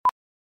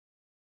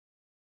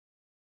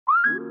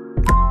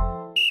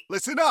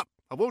Listen up.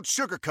 I won't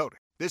sugarcoat it.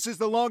 This is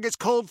the longest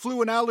cold,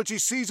 flu, and allergy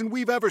season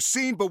we've ever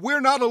seen, but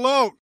we're not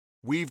alone.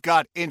 We've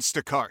got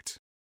Instacart.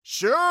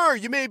 Sure,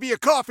 you may be a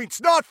coughing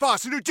snot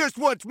faucet who just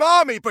wants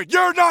mommy, but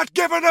you're not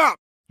giving up.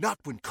 Not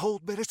when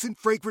cold medicine,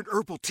 fragrant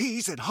herbal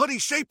teas, and honey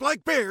shaped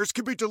like bears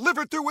can be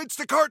delivered through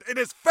Instacart in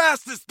as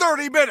fast as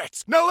 30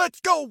 minutes. Now let's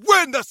go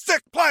win the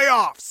sick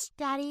playoffs.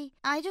 Daddy,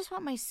 I just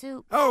want my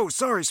soup. Oh,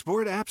 sorry,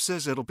 Sport. App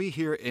says it'll be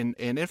here in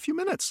a few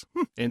minutes.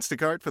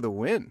 Instacart for the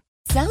win.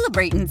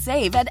 Celebrate and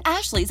save at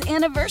Ashley's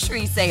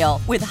Anniversary Sale.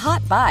 With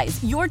Hot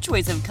Buys, your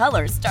choice of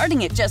colors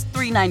starting at just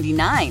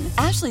 $3.99.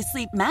 Ashley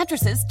Sleep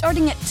mattresses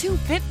starting at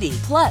 $2.50.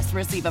 Plus,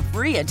 receive a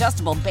free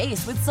adjustable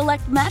base with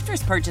select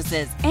mattress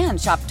purchases. And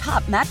shop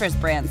top mattress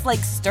brands like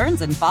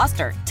Stearns &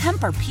 Foster,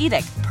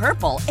 Tempur-Pedic,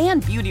 Purple,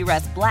 and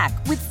Beautyrest Black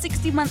with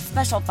 60-month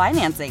special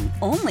financing.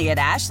 Only at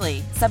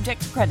Ashley.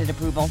 Subject to credit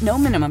approval. No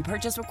minimum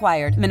purchase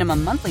required.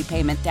 Minimum monthly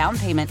payment, down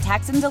payment,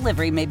 tax, and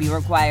delivery may be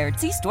required.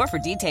 See store for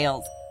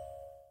details.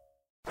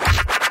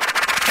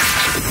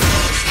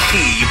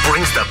 He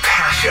brings the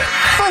passion.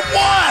 For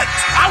what?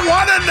 I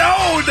want to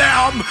know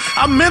now.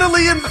 I'm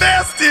mentally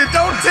invested.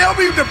 Don't tell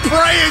me to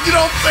pray and you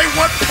don't say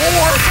what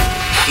for.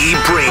 He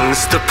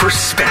brings the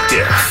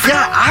perspective.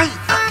 Yeah,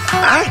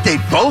 I think they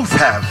both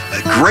have a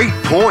great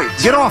point.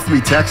 Get off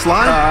me, text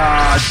line.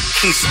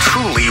 He's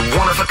truly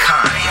one of a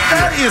kind.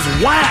 That is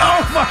wow.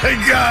 Oh, my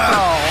God.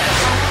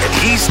 And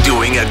he's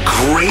doing a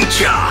great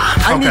job.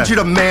 I need you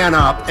to man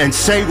up and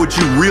say what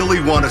you really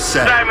want to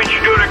say. Simon,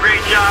 you're doing a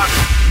great job.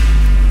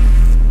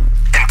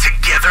 And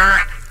together,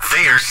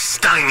 they're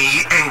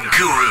Steiny and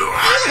Guru.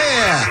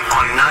 Yeah.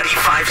 On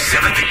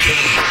 95.7 The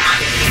Game.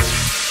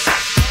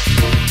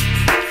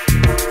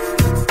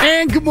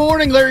 And good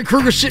morning, Larry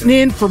Krueger sitting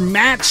in for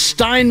Matt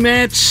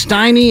Steinmetz,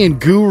 Steiny, and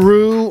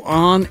Guru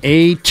on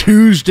a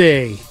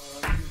Tuesday.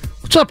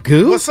 What's up,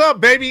 Goo? What's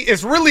up, baby?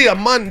 It's really a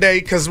Monday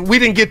because we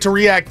didn't get to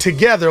react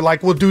together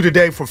like we'll do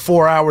today for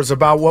 4 hours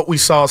about what we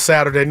saw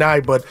Saturday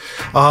night. But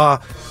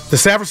the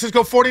San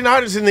Francisco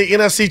 49ers in the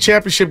NFC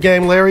Championship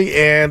game, Larry,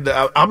 and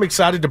I'm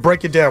excited to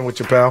break it down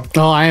with you, pal.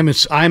 Oh, I am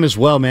as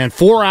well, man.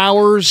 4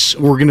 hours.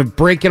 We're going to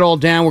break it all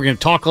down. We're going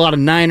to talk a lot of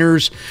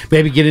Niners,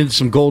 maybe get into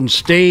some Golden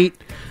State.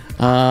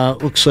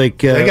 Looks like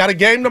they got a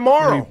game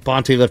tomorrow.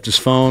 Bonte left his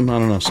phone. I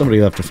don't know.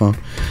 Somebody left a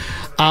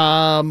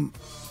phone.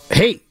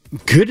 Hey,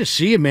 good to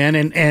see you, man.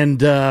 And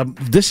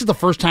this is the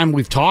first time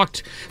we've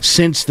talked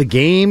since the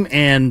game.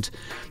 And,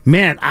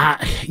 man,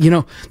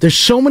 there's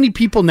so many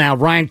people now,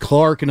 Ryan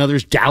Clark and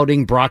others,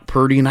 doubting Brock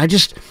Purdy. And I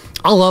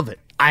love it.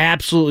 I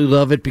absolutely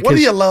love it. Because what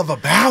do you love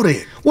about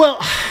it?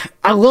 Well,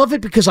 I love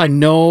it because I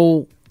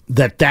know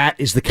that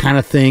is the kind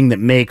of thing that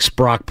makes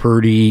Brock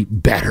Purdy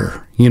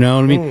better. You know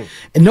what I mean?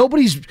 And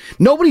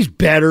nobody's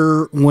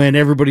better when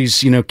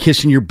everybody's,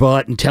 kissing your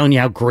butt and telling you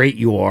how great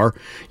you are.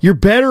 You're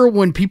better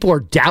when people are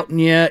doubting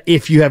you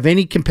if you have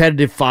any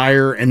competitive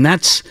fire. And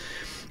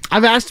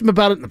I've asked him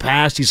about it in the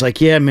past. He's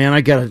like, yeah, man,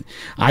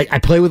 I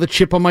play with a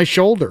chip on my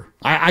shoulder.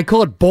 I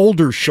call it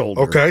Boulder's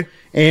shoulder. Okay.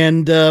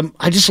 And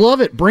I just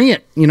love it. Bring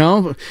it,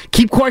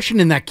 keep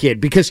questioning that kid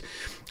because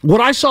what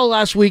I saw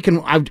last week,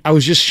 and I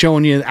was just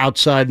showing you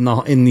outside in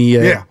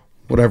the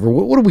whatever.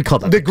 What do we call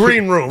that? The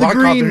green room. The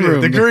green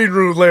room. The green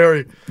room,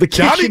 Larry. The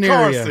Johnny kitchen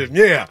area. Carson.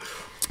 Yeah.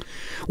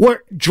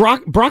 Where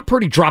Brock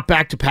Purdy dropped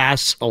back to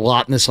pass a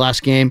lot in this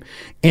last game,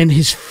 and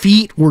his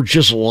feet were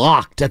just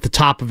locked at the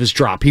top of his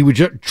drop. He would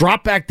just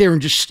drop back there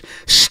and just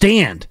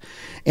stand.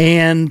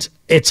 And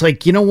it's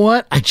like, you know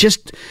what?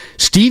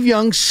 Steve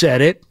Young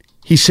said it.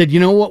 He said, you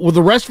know what? Well,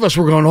 the rest of us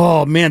were going,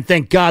 oh, man,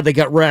 thank God they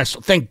got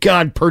rest. Thank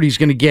God Purdy's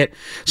going to get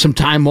some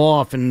time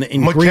off and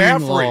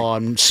Greenlaw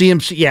and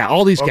CMC. Yeah,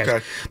 all these guys.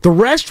 Okay. The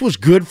rest was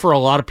good for a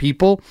lot of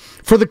people.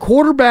 For the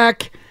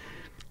quarterback,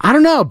 I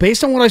don't know.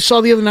 Based on what I saw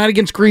the other night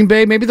against Green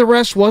Bay, maybe the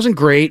rest wasn't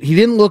great. He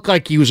didn't look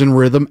like he was in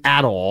rhythm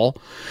at all.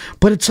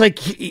 But it's like,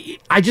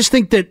 I just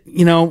think that,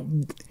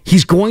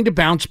 he's going to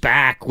bounce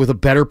back with a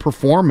better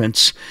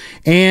performance,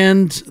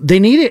 and they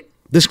need it.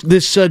 This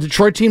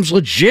Detroit team's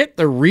legit.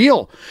 They're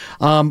real.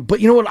 But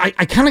you know what? I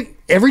kind of,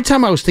 every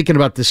time I was thinking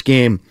about this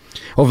game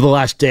over the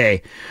last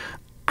day,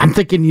 I'm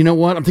thinking, you know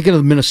what? I'm thinking of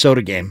the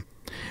Minnesota game.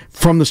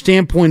 From the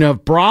standpoint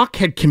of Brock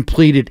had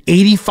completed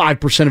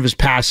 85% of his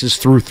passes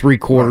through three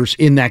quarters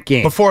in that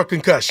game. Before a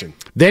concussion.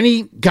 Then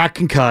he got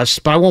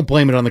concussed, but I won't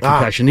blame it on the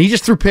concussion. He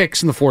just threw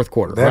picks in the fourth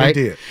quarter, that right?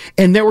 He did.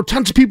 And there were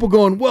tons of people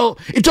going, well,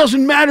 it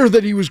doesn't matter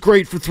that he was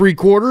great for three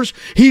quarters.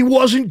 He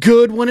wasn't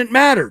good when it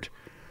mattered.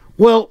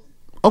 Well,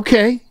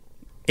 okay.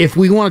 If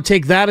we want to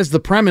take that as the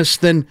premise,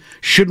 then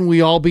shouldn't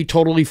we all be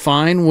totally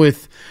fine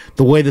with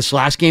the way this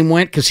last game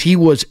went? Because he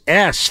was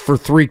S for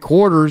three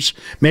quarters,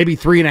 maybe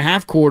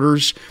 3.5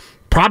 quarters.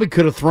 Probably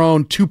could have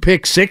thrown 2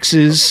 pick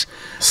sixes.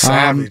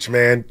 Savage,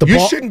 man. You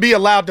shouldn't be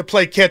allowed to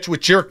play catch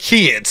with your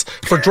kids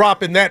for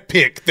dropping that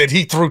pick that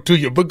he threw to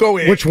you. But go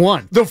ahead. Which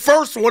one? The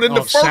first one in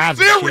the first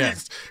Savage,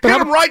 series. Yeah.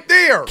 Hit him right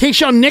there.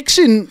 Keyshawn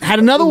Nixon had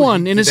another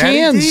one in his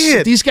hands.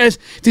 These guys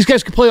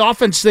could play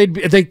offense. They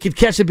could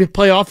catch. They'd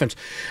play offense,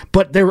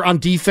 but they were on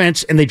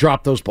defense and they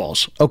dropped those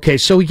balls. Okay,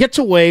 so he gets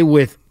away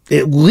with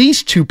at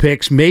least 2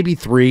 picks, maybe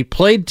 3,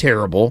 played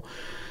terrible.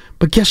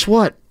 But guess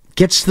what?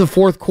 Gets to the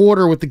fourth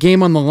quarter with the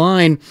game on the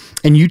line,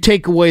 and you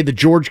take away the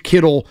George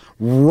Kittle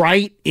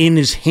right in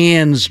his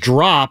hands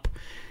drop,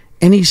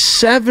 and he's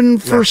 7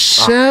 for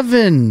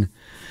 7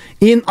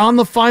 on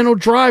the final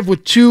drive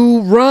with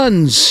 2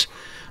 runs.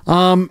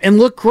 And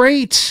look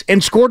great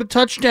and scored a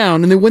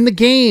touchdown, and they win the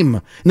game,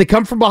 and they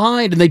come from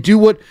behind, and they do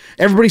what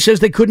everybody says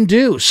they couldn't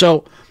do.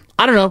 So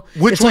I don't know.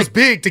 Which was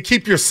big to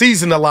keep your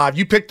season alive.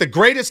 You picked the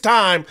greatest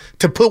time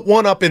to put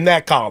one up in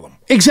that column.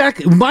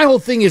 Exactly. My whole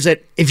thing is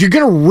that if you're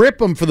going to rip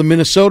them for the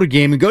Minnesota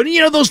game and go,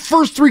 those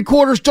first 3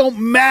 quarters don't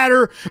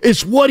matter,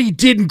 it's what he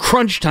did in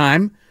crunch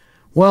time.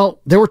 Well,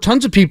 there were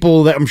tons of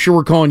people that I'm sure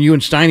were calling you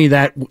and Steiny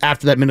that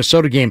after that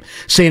Minnesota game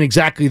saying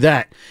exactly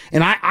that.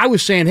 And I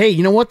was saying, hey,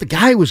 you know what? The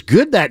guy was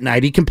good that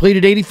night. He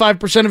completed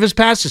 85% of his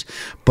passes,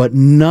 but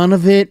none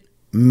of it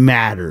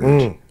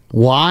mattered.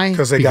 Why?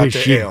 Because they got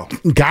the L.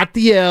 Got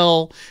the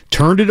L,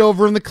 turned it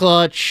over in the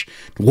clutch,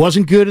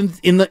 wasn't good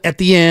at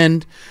the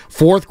end.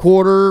 Fourth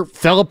quarter,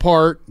 fell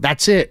apart.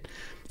 That's it.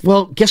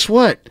 Well, guess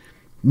what?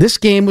 This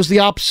game was the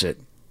opposite.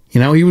 He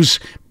was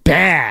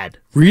bad,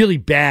 really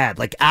bad,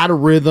 like out of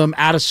rhythm,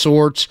 out of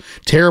sorts,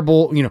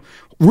 terrible,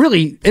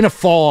 really in a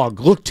fog,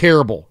 looked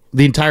terrible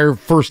the entire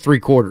first 3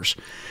 quarters.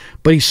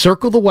 But he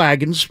circled the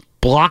wagons,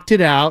 blocked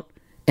it out,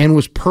 and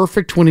was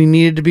perfect when he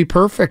needed to be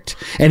perfect.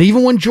 And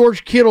even when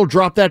George Kittle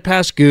dropped that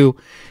pass,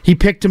 he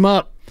picked him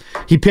up.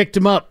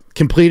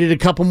 Completed a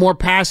couple more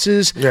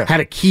passes, had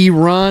a key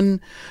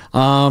run.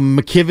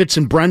 McKivitz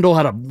and Brendel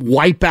had a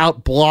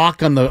wipeout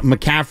block on the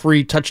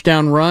McCaffrey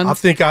touchdown run. I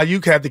think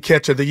Ayuk had the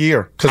catch of the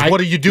year. Because what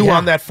do you do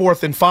on that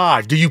 4th and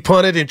 5? Do you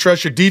punt it and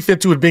trust your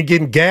defense who had been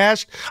getting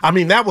gashed? I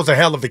mean, that was a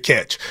hell of a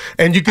catch.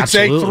 And you could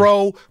say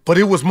throw, but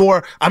it was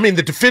more,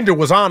 the defender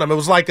was on him. It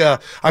was like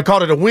I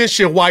called it a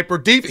windshield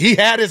wiper. He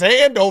had his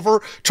hand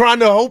over trying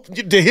to hope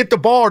to hit the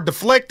ball or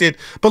deflect it.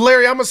 But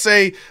Larry, I'm going to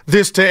say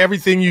this to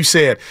everything you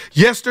said.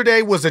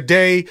 Yesterday was a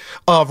day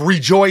of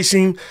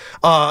rejoicing.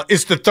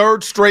 It's the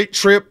 3rd straight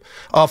trip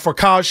for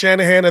Kyle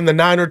Shanahan and the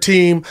Niner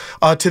team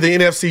to the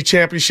NFC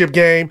Championship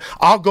game.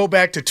 I'll go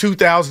back to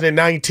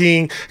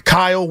 2019.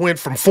 Kyle went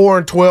from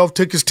 4-12,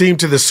 took his team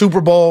to the Super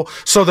Bowl.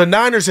 So the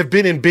Niners have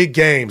been in big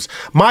games.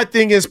 My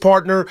thing is,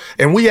 partner,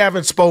 and we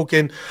haven't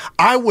spoken,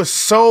 I was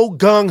so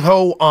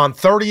gung-ho on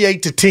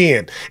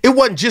 38-10. It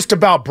wasn't just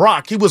about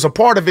Brock. He was a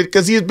part of it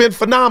because he has been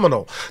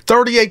phenomenal.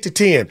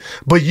 38-10.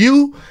 But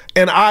you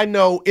and I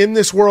know in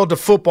this world of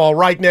football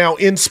right now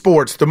in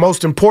sports, the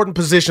most important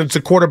position is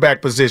the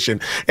quarterback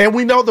position. And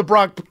we know the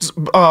Brock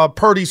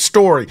Purdy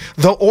story.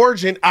 The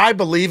origin, I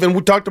believe, and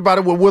we talked about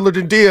it with Willard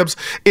and Dibbs,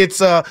 it's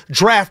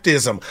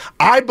draftism.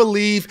 I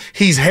believe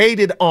he's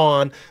hated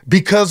on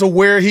because of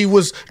where he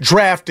was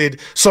drafted.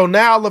 So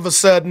now all of a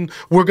sudden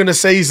we're going to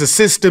say he's a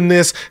system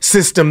this,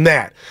 system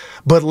that.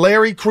 But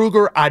Larry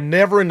Krueger, I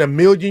never in a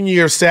million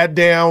years sat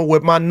down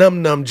with my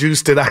num-num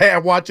juice that I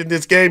had watching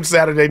this game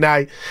Saturday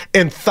night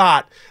and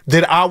thought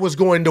that I was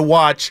going to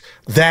watch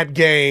that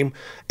game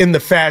in the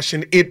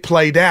fashion it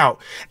played out.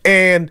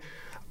 And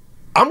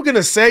I'm going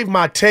to save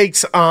my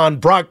takes on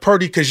Brock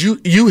Purdy because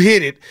you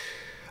hit it.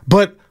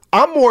 But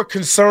I'm more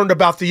concerned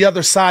about the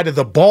other side of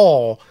the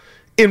ball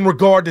in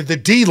regard to the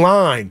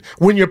D-line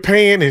when you're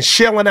paying and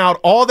shelling out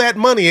all that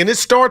money. And it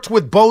starts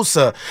with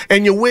Bosa,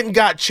 and you went and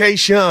got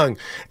Chase Young.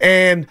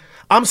 And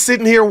I'm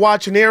sitting here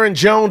watching Aaron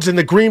Jones and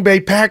the Green Bay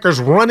Packers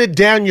run it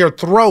down your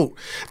throat.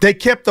 They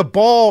kept the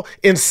ball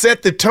and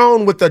set the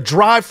tone with a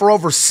drive for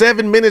over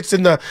 7 minutes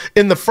in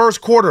the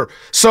first quarter.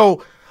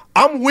 So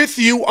I'm with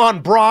you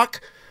on Brock,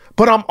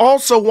 but I'm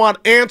also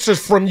want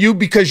answers from you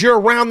because you're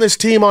around this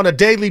team on a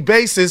daily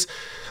basis.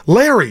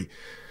 Larry,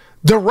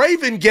 the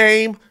Raven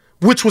game,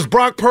 which was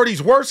Brock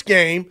Purdy's worst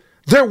game,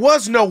 there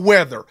was no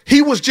weather.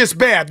 He was just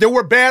bad. There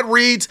were bad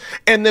reads,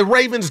 and the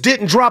Ravens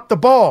didn't drop the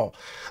ball.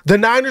 The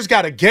Niners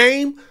got a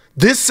game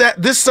this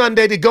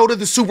Sunday to go to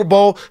the Super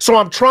Bowl, so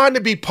I'm trying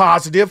to be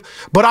positive,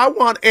 but I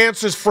want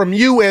answers from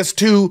you as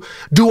to,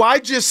 do I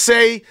just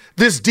say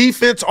this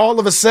defense all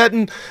of a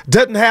sudden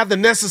doesn't have the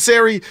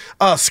necessary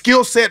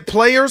skill set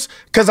players?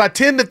 Because I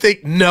tend to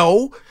think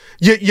no.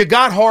 You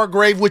got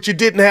Hargrave, which you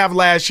didn't have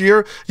last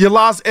year. You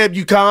lost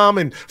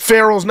Ebukam, and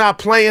Farrell's not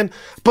playing.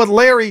 But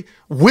Larry,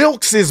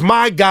 Wilkes is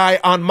my guy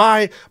on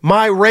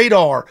my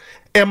radar.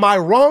 Am I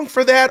wrong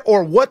for that,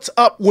 or what's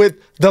up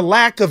with the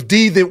lack of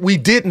D that we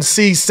didn't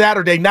see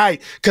Saturday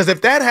night? Because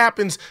if that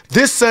happens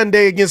this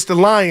Sunday against the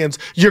Lions,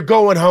 you're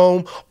going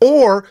home,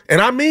 or,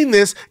 and I mean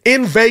this,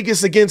 in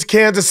Vegas against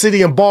Kansas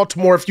City and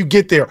Baltimore if you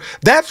get there.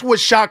 That's what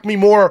shocked me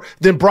more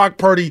than Brock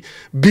Purdy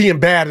being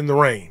bad in the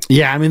rain.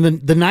 Yeah, I mean,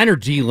 the Niner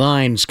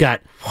D-line's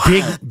got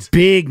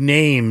big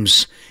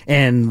names,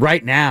 and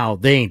right now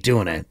they ain't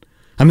doing it.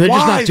 I mean, they're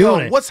just not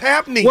doing it. What's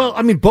happening? Well,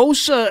 I mean,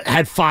 Bosa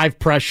had 5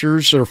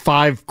 pressures or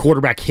 5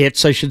 quarterback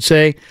hits, I should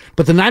say,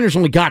 but the Niners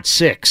only got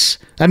 6.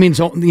 That means,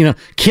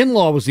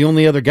 Kinlaw was the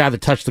only other guy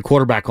that touched the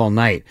quarterback all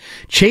night.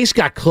 Chase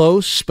got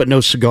close, but no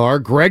cigar.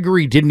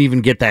 Gregory didn't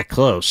even get that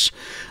close.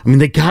 I mean,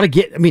 they got to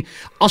get,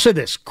 I'll say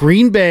this.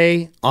 Green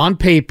Bay, on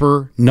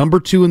paper,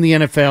 number 2 in the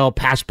NFL,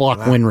 pass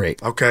block win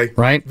rate. Okay.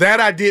 Right? That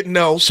I didn't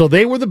know. So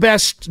they were the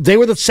best, they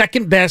were the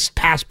second best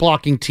pass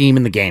blocking team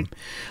in the game.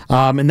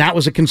 And that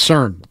was a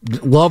concern.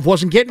 Love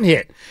wasn't getting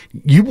hit.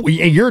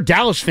 You're a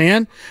Dallas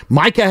fan.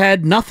 Micah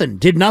had nothing,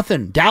 did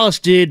nothing. Dallas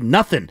did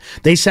nothing.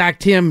 They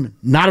sacked him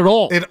not at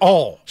all. At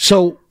all.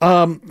 So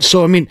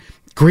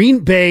Green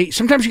Bay,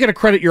 sometimes you got to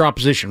credit your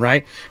opposition,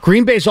 right?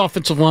 Green Bay's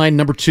offensive line,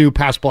 number 2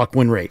 pass block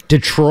win rate.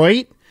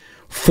 Detroit,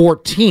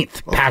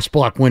 14th pass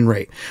block win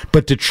rate.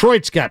 But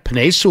Detroit's got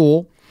Penei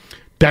Sewell,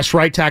 best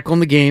right tackle in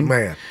the game.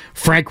 Man.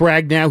 Frank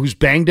Ragnow, who's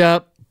banged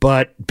up,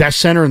 but best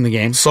center in the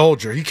game.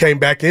 Soldier. He came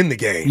back in the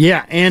game.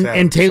 Yeah,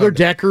 and Taylor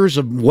Decker's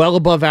a well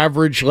above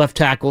average left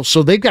tackle.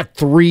 So they've got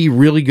 3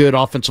 really good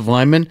offensive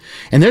linemen.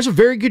 And there's a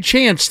very good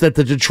chance that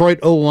the Detroit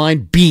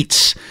O-line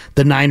beats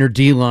the Niner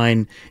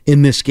D-line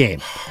in this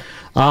game.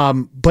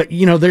 But,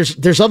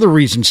 there's other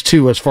reasons,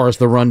 too, as far as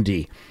the run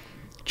D.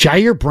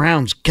 Jair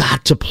Brown's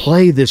got to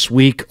play this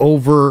week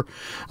over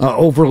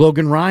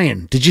Logan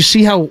Ryan. Did you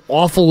see how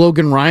awful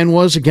Logan Ryan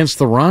was against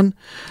the run?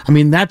 I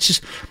mean,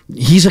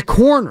 he's a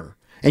corner.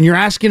 And you're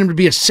asking him to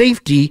be a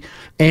safety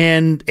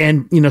and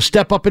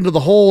step up into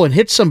the hole and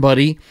hit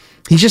somebody.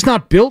 He's just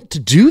not built to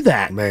do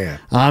that. Man.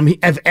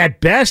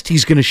 At best,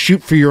 he's going to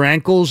shoot for your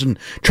ankles and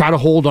try to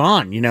hold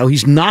on.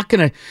 He's not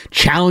going to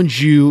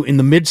challenge you in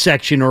the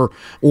midsection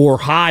or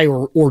high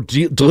or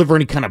deliver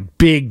any kind of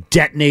big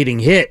detonating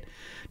hit.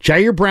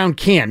 Jair Brown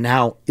can.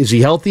 Now, is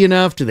he healthy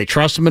enough? Do they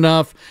trust him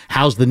enough?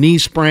 How's the knee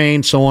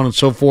sprain? So on and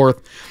so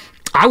forth.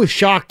 I was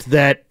shocked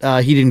that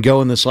he didn't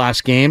go in this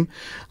last game,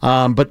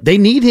 but they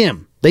need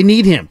him. They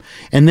need him.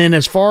 And then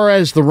as far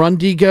as the run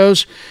D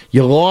goes,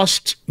 you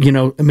lost,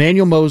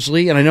 Emmanuel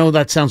Mosley, and I know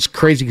that sounds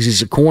crazy because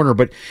he's a corner,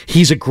 but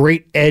he's a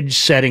great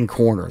edge-setting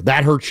corner.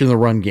 That hurts you in the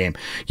run game.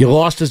 You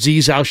lost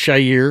Azeez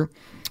Al-Shaair.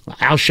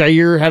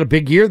 Al-Shaair had a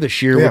big year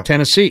this year with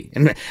Tennessee.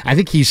 And I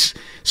think he's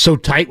so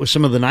tight with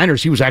some of the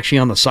Niners, he was actually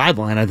on the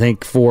sideline, I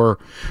think, for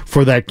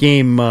that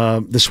game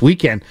this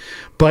weekend.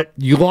 But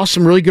you lost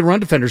some really good run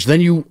defenders. Then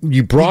you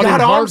brought in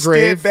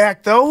Hargrave. Armstead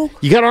back, though.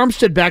 You got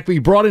Armstead back, but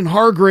you brought in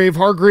Hargrave.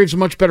 Hargrave's a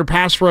much better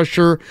pass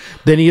rusher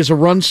than he is a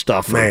run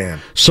stuffer. Man.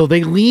 So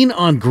they lean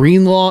on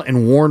Greenlaw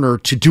and Warner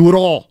to do it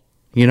all.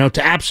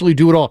 To absolutely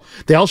do it all.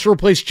 They also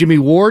replaced Jimmy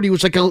Ward. He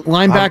was like a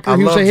linebacker.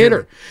 He was a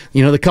hitter.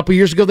 A couple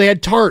years ago they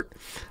had Tart.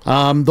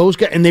 Those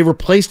guys, and they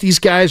replaced these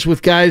guys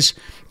with guys.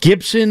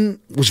 Gibson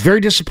was very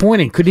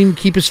disappointing. Couldn't even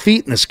keep his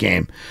feet in this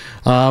game.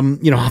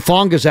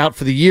 Hafanga's out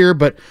for the year,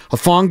 but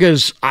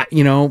Hafanga's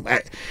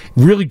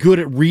really good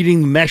at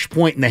reading the mesh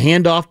point and the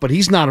handoff, but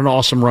he's not an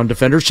awesome run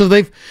defender. So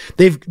they've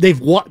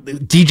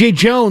DJ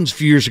Jones a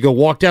few years ago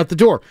walked out the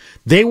door.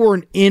 They were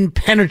an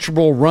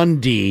impenetrable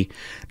run D.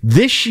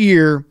 This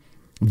year,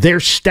 their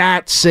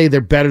stats say they're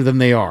better than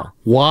they are.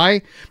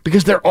 Why?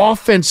 Because their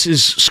offense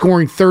is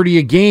scoring 30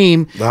 a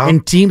game,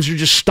 and teams are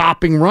just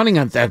stopping running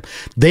on that.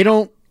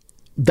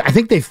 I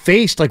think they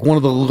faced like one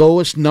of the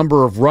lowest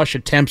number of rush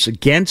attempts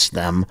against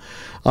them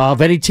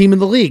of any team in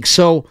the league.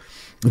 So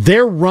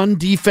their run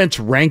defense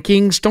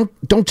rankings,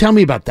 don't tell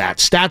me about that.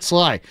 Stats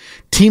lie.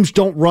 Teams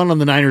don't run on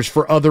the Niners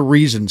for other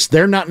reasons.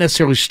 They're not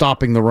necessarily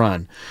stopping the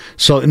run.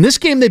 So in this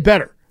game, they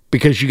better.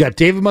 Because you got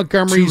David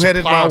Montgomery, who's a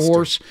plow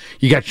horse.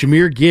 You got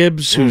Jahmyr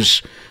Gibbs,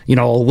 who's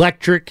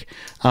electric.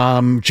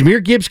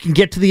 Jahmyr Gibbs can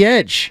get to the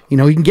edge. He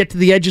can get to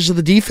the edges of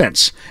the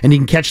defense, and he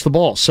can catch the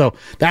ball. So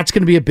that's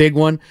going to be a big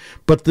one.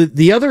 But on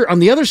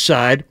the other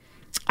side,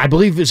 I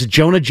believe is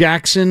Jonah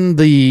Jackson,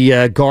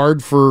 the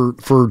guard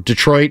for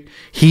Detroit.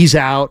 He's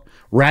out.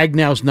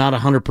 Ragnow's not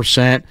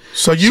 100%.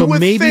 So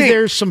maybe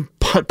there's some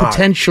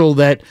potential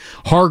that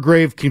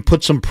Hargrave can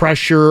put some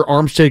pressure,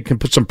 Armstead can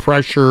put some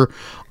pressure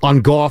on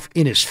Goff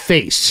in his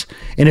face.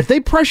 And if they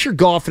pressure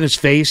Goff in his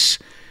face,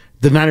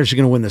 the Niners are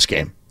going to win this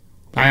game.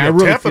 I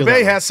really Tampa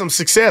Bay has some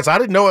success. I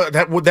didn't know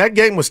that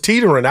game was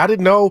teetering. I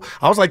didn't know.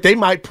 I was like, they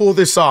might pull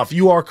this off.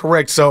 You are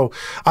correct. So,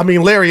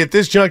 Larry, at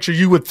this juncture,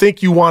 you would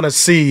think you want to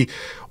see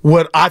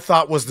what I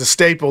thought was the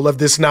staple of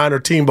this Niner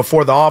team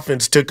before the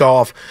offense took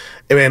off.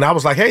 And I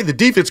was like, hey, the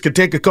defense could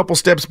take a couple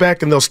steps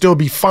back and they'll still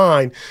be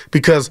fine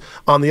because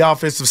on the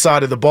offensive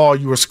side of the ball,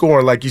 you were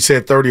scoring, like you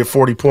said, 30 or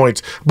 40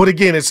 points. But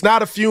again, it's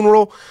not a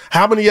funeral.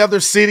 How many other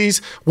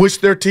cities wish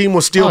their team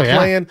was still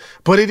playing?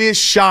 But it is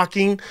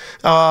shocking.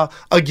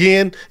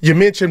 Again, you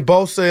mentioned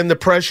Bosa and the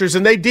pressures,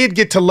 and they did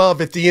get to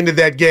Love at the end of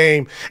that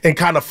game and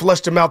kind of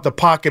flushed him out the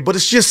pocket. But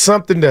it's just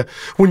something to,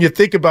 when you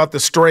think about the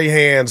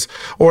Strahans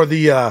or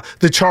the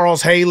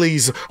Charles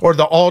Haleys or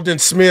the Alden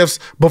Smiths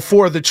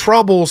before the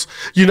troubles,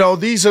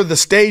 these are the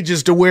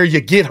stages to where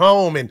you get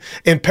home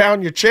and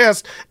pound your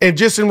chest. And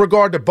just in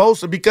regard to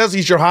Bosa, because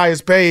he's your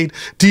highest paid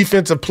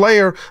defensive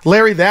player,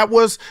 Larry, that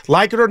was,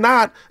 like it or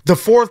not, the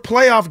fourth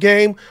playoff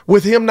game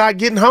with him not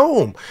getting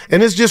home.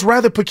 And it's just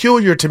rather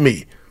peculiar to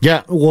me.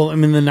 Yeah, well, I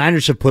mean, the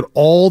Niners have put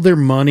all their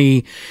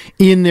money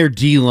in their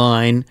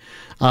D-line.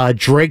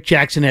 Drake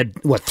Jackson had,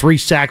 3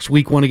 sacks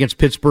week 1 against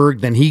Pittsburgh.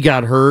 Then he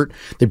got hurt.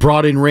 They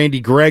brought in Randy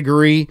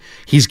Gregory.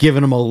 He's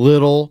given him a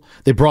little.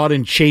 They brought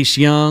in Chase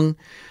Young.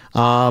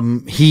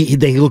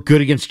 They look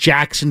good against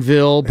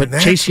Jacksonville, but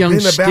Chase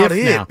Young's stiff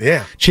now.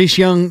 Yeah. Chase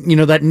Young,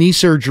 that knee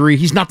surgery,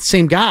 he's not the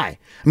same guy.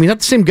 I mean, not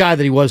the same guy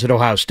that he was at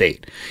Ohio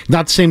State.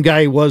 Not the same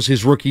guy he was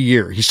his rookie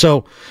year.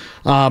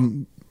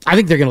 I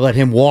think they're going to let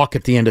him walk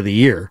at the end of the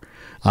year.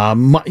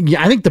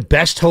 I think the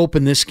best hope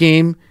in this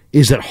game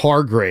is that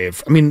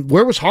Hargrave. I mean,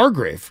 where was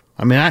Hargrave?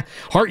 I mean,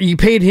 you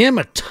paid him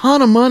a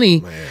ton of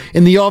money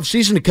in the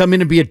offseason to come in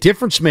and be a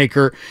difference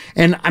maker.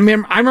 And I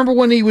remember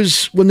when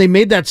they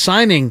made that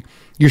signing,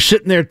 you're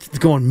sitting there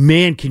going,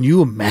 man, can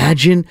you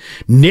imagine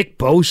Nick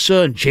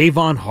Bosa and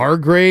Javon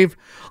Hargrave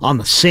on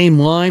the same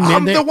line?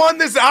 Man,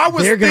 I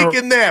was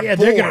thinking that. Yeah,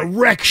 they're going to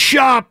wreck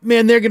shop,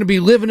 man. They're going to be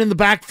living in the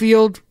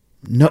backfield.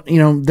 No,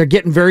 they're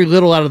getting very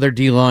little out of their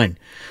D-line.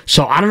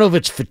 So I don't know if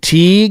it's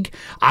fatigue.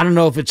 I don't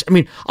know if it's... I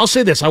mean, I'll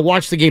say this. I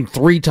watched the game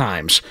 3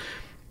 times.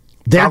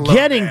 They're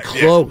getting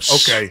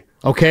close. Yeah.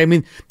 Okay? I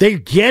mean, they're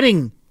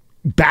getting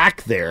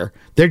back there.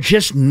 They're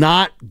just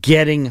not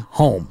getting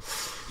home.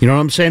 You know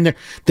what I'm saying?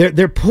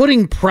 They're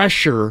putting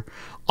pressure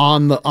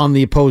on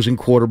the opposing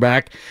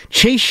quarterback.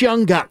 Chase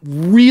Young got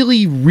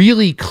really,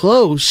 really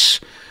close,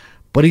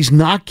 but he's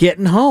not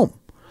getting home.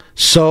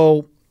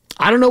 So...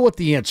 I don't know what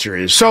the answer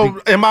is.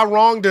 So, am I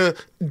wrong to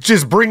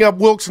just bring up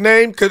Wilkes'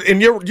 name?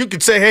 And you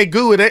could say, "Hey,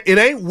 Goo, it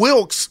ain't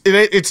Wilkes.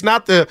 It's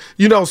not the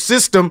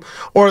system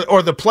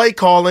or the play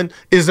calling.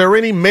 Is there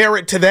any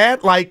merit to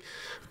that? Like,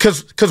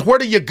 because where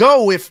do you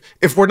go if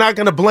we're not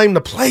going to blame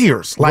the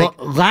players? Like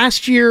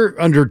last year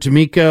under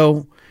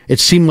D'Amico, it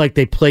seemed like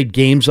they played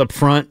games up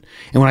front.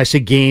 And when I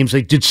say games,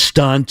 they did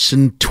stunts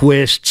and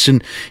twists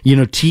and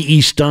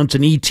TE stunts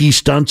and ET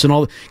stunts and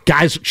all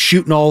guys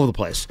shooting all over the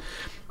place.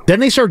 Then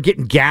they started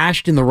getting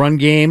gashed in the run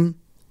game,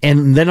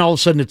 and then all of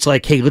a sudden it's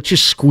like, hey, let's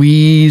just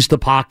squeeze the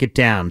pocket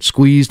down.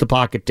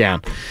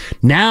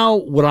 Now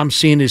what I'm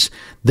seeing is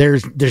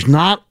there's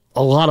not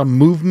a lot of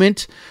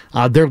movement.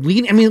 They're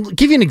leading. I mean, I'll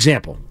give you an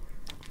example.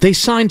 They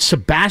signed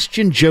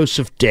Sebastian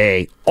Joseph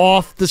Day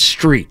off the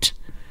street.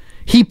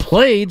 He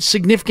played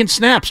significant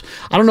snaps.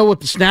 I don't know what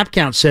the snap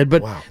count said,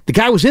 but the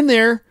guy was in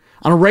there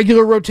on a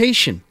regular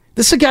rotation.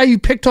 This is a guy you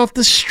picked off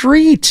the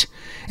street.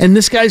 And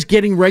this guy's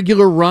getting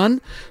regular run.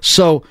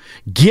 So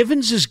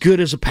Givens is good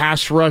as a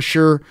pass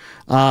rusher,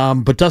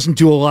 but doesn't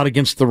do a lot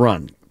against the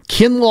run.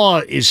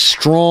 Kinlaw is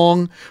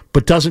strong,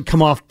 but doesn't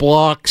come off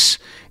blocks.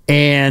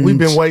 And we've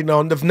been waiting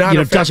on doesn't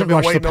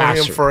rush the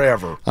passer. Him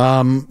forever.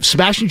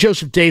 Sebastian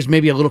Joseph Day is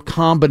maybe a little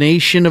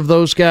combination of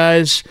those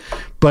guys,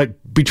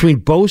 but between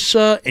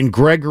Bosa and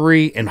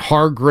Gregory and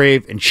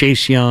Hargrave and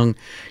Chase Young,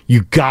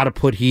 you got to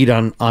put heat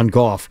on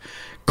Goff.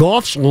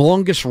 Goff's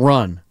longest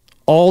run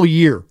all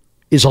year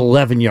is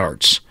 11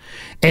 yards.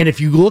 And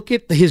if you look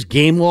at his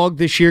game log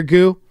this year,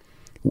 Goo,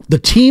 the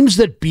teams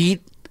that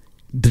beat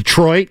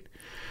Detroit,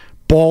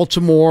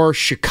 Baltimore,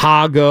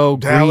 Chicago,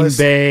 Dallas.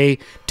 Green Bay,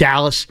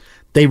 Dallas,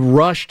 they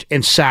rushed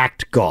and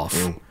sacked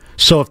Goff.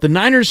 So if the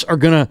Niners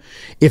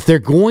if they're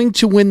going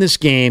to win this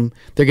game,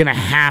 they're going to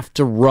have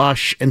to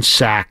rush and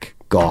sack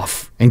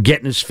Goff and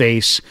get in his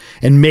face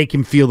and make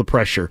him feel the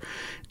pressure.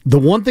 The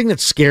one thing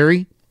that's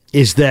scary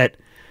is that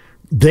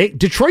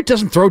Detroit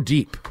doesn't throw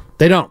deep.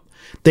 They don't.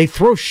 They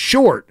throw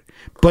short,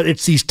 but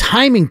it's these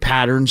timing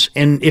patterns.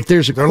 And if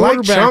there's a quarterback,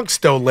 like chunks,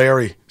 though,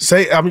 Larry.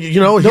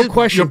 No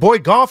question. Your boy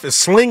Goff is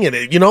slinging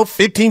it.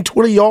 15,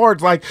 20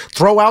 yards. Like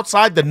throw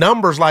outside the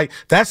numbers. Like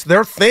that's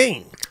their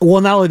thing.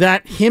 Well, not only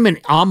that, him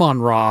and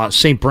Amon-Ra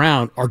St.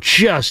 Brown are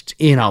just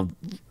in a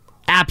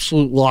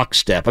absolute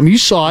lockstep. I mean, you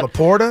saw it.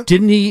 Laporta,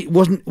 didn't he?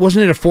 Wasn't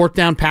it a 4th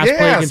down pass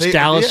play against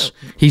Dallas?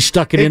 Yeah. He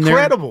stuck it in there.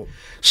 Incredible.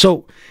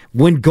 So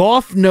when if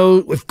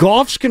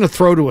Goff's going to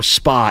throw to a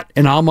spot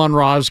and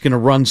Amon-Ra is going to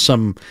run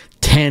some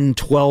 10,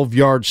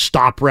 12-yard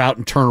stop route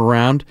and turn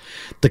around,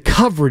 the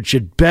coverage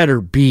had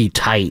better be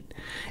tight.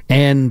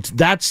 And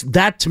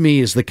that to me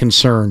is the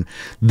concern,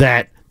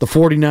 that the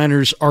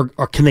 49ers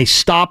are can they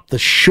stop the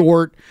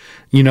short,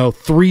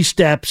 3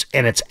 steps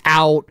and it's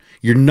out.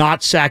 You're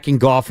not sacking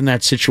Goff in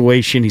that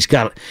situation.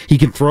 He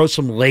can throw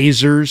some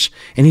lasers,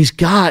 and he's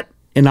got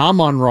an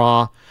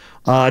Amon-Ra,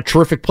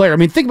 terrific player. I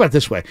mean, think about it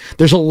this way.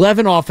 There's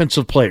 11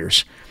 offensive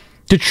players.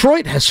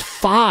 Detroit has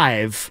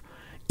 5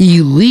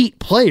 elite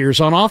players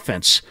on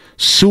offense.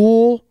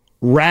 Sewell,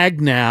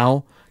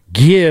 Ragnow,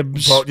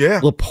 Gibbs,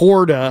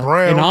 Laporta,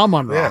 Brown, and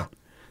Amon-Ra. Yeah.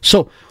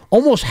 So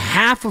almost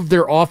half of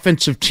their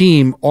offensive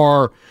team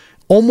are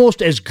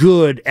almost as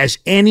good as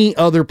any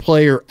other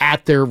player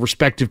at their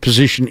respective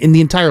position in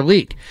the entire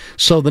league.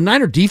 So the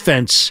Niner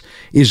defense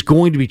is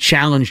going to be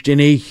challenged in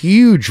a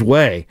huge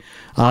way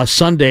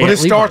Sunday. But it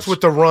starts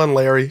with the run,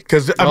 Larry,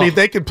 because I mean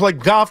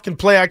Goff can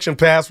play action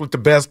pass with the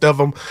best of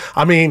them.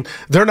 I mean,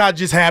 they're not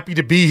just happy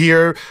to be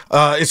here.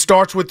 It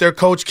starts with their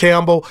coach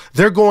Campbell.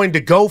 They're going to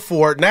go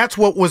for it, and that's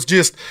what was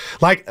just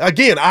like.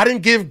 Again, I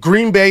didn't give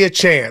Green Bay a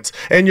chance,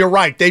 and you're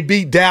right, they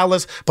beat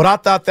Dallas, but I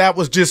thought that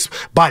was just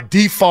by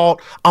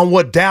default on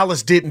what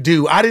Dallas didn't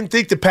do. I didn't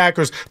think the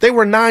Packers, they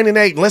were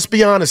 9-8, and let's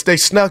be honest, they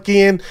snuck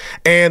in,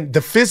 and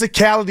the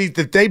physicality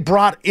that they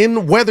brought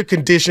in weather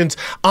conditions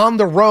on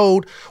the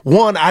road,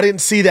 one, I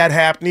didn't see that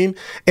happening,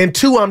 and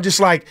two, I'm just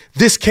like,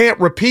 this can't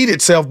repeat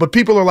itself. But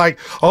people are like,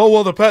 oh,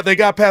 well, they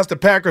got past the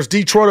Packers.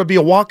 Detroit will be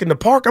a walk in the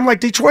park. I'm like,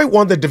 Detroit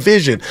won the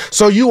division.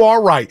 So you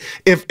are right.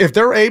 If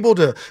they're able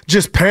to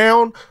just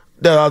pound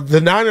the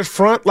Niners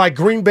front like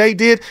Green Bay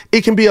did,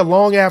 it can be a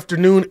long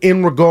afternoon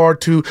in regard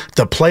to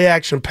the play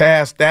action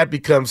pass. That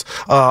becomes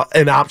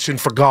an option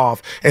for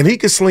Goff, and he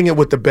can sling it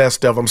with the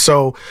best of them.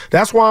 So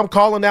that's why I'm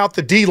calling out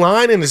the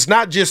D-line, and it's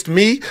not just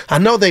me. I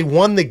know they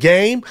won the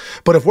game,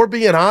 but if we're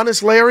being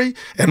honest, Larry,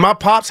 and my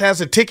pops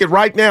has a ticket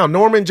right now,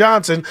 Norman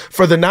Johnson,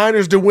 for the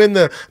Niners to win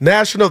the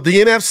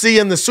NFC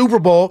and the Super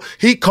Bowl,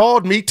 he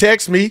called me,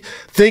 texted me,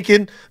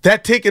 thinking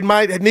that ticket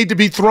might need to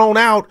be thrown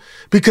out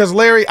because,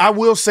 Larry, I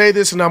will say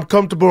this, and I'm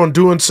comfortable in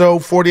doing so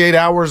 48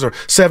 hours or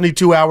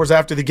 72 hours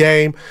after the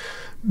game.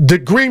 The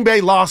Green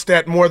Bay lost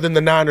that more than the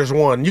Niners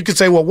won. You could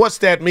say, well, what's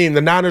that mean?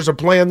 The Niners are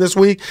playing this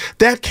week?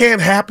 That can't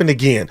happen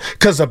again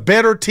because a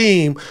better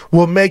team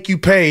will make you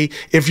pay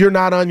if you're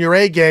not on your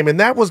A game, and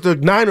that was the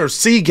Niners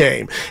C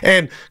game.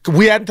 And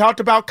we hadn't talked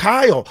about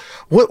Kyle.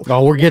 We'll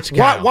get to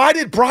Kyle. Why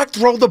did Brock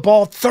throw the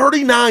ball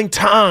 39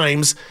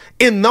 times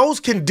in those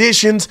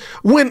conditions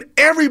when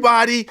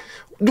everybody –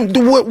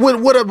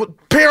 what a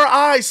pair of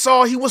eyes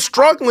saw he was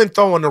struggling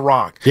throwing the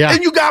rock? Yeah.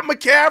 And you got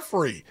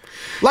McCaffrey.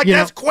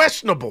 That's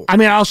questionable. I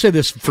mean, I'll say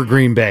this for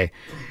Green Bay.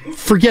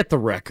 Forget the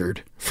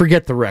record.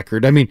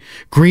 I mean,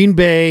 Green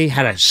Bay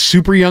had a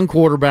super young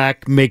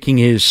quarterback making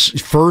his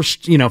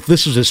first,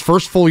 this was his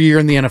first full year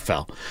in the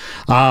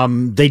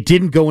NFL. They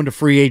didn't go into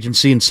free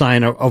agency and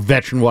sign a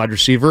veteran wide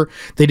receiver.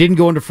 They didn't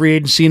go into free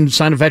agency and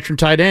sign a veteran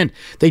tight end.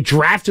 They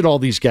drafted all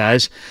these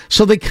guys,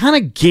 so they kind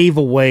of gave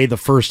away the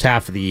first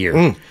half of the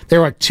year. They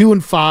were like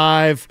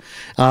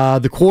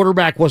 2-5. The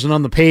quarterback wasn't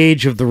on the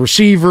page of the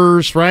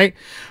receivers, right?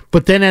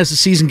 But then as the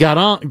season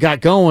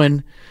got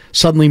going,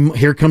 suddenly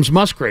here comes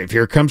Musgrave,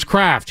 here comes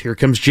Kraft, here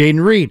comes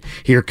Jaden Reed,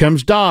 here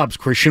comes Dobbs,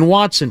 Christian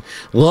Watson.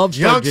 Love's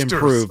started to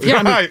improve.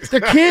 Yeah, right. I mean, they're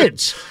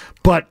kids,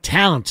 but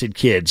talented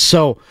kids.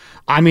 So,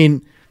 I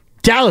mean,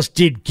 Dallas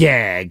did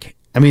gag.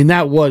 I mean,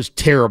 that was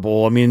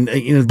terrible. I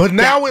mean, but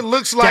now it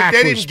looks like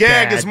they didn't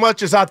gag as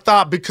much as I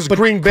thought because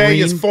Green Bay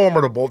is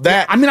formidable.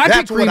 I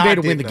picked Green Bay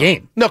to win the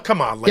game. No,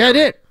 come on, Larry. Yeah, I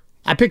did.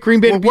 I picked Green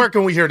Bay. Where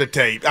can we hear the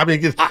tape? I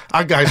mean,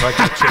 our guys like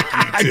to check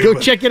YouTube. Go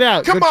check it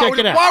out. Check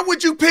it out. Why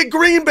would you pick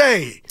Green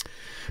Bay?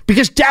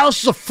 Because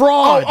Dallas is a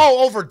fraud.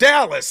 Oh, over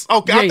Dallas.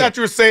 Okay, I thought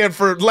you were saying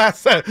for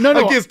last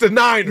against the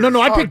Niners.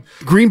 No, I picked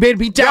Green Bay to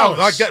beat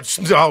Dallas.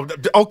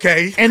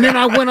 Okay. And then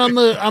I went on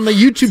the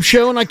YouTube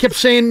show and I kept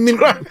saying,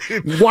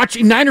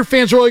 watching Niner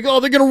fans are like, oh,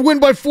 they're going to win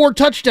by 4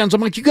 touchdowns.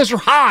 I'm like, you guys are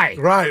high.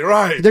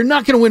 Right. They're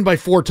not going to win by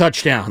 4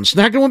 touchdowns.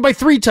 They're not going to win by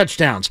 3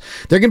 touchdowns.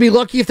 They're going to be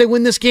lucky if they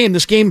win this game.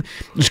 This game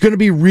is going to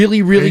be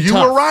really, really tough.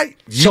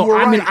 You were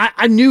right. I mean,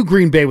 I knew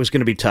Green Bay was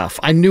going to be tough.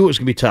 I knew it was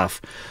going to be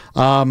tough.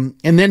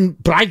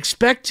 But I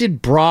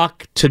expected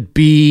Brock to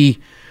be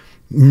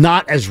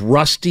not as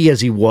rusty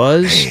as he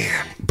was.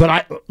 Man.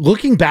 But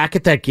looking back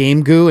at that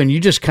game, Goo, and you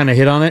just kind of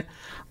hit on it,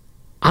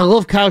 I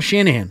love Kyle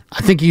Shanahan.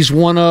 I think he's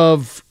one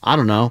of, I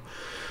don't know.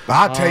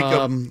 I'll take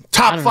him.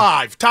 Top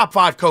 5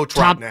 coach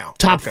right now.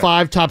 Top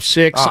 5, top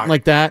 6, something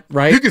like that,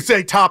 right? You could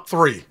say top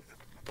 3.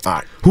 All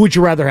right. Who would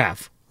you rather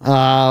have?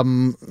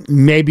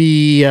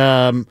 Maybe.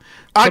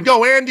 I'd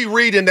go Andy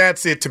Reid, and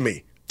that's it to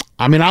me.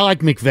 I mean, I like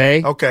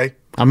McVay. Okay.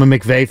 I'm a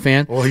McVay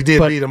fan. Well, he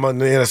did beat him on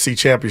the NFC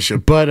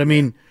Championship. But, I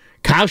mean,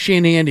 Kyle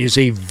Shanahan is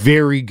a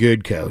very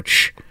good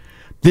coach.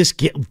 This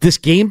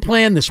game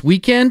plan this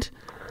weekend,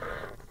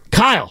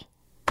 Kyle,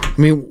 I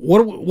mean,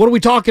 what are we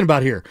talking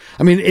about here?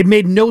 I mean, it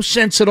made no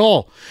sense at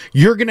all.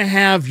 You're going to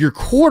have your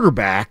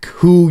quarterback,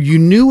 who you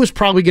knew was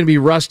probably going to be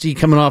rusty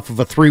coming off of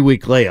a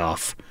 3-week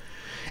layoff,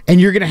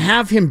 and you're going to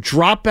have him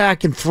drop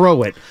back and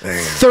throw it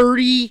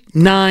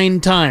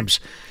 39 times.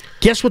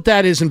 Guess what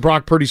that is in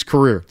Brock Purdy's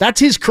career? That's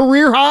his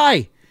career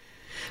high.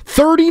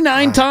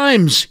 39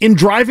 times in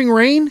driving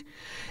rain.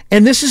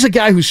 And this is a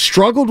guy who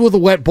struggled with a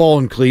wet ball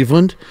in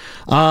Cleveland.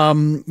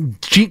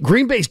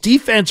 Green Bay's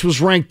defense was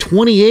ranked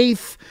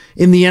 28th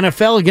in the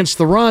NFL against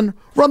the run.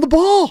 Run the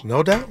ball.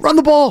 No doubt. Run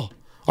the ball.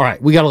 All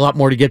right, we got a lot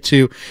more to get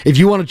to. If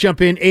you want to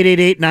jump in,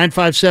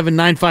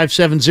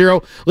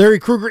 888-957-9570. Larry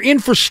Krueger in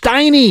for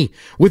Steiny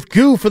with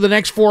Goo for the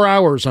next 4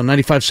 hours on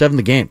 95.7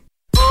 The Game.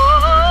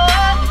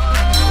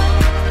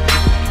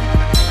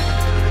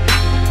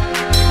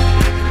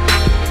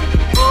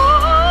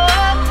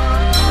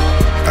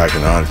 I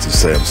can honestly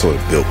say I'm sort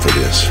of built for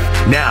this.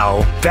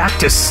 Now, back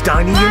to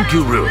Steiny and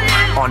Guru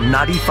on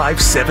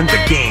 95.7 The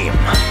Game.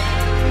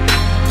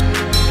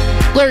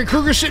 Larry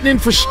Krueger sitting in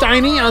for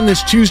Steiny on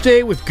this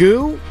Tuesday with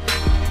Goo.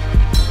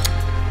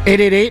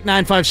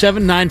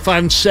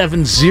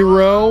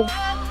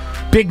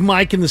 888-957-9570. Big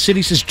Mike in the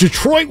city says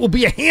Detroit will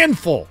be a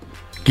handful.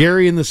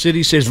 Gary in the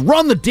city says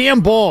run the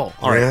damn ball.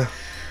 All right.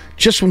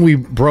 Just when we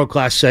broke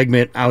last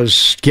segment, I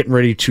was getting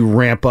ready to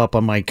ramp up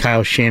on my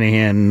Kyle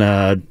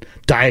Shanahan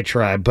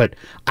diatribe, but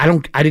I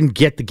didn't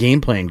get the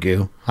game plan,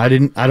 Goo. I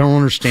don't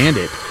understand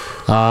it.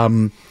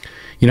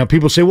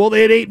 People say, well,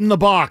 they had 8 in the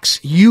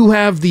box. You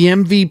have the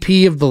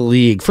MVP of the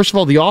league. First of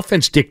all, the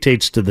offense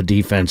dictates to the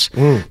defense.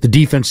 The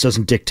defense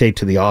doesn't dictate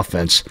to the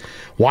offense.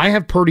 Why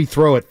have Purdy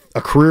throw it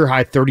a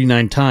career-high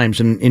 39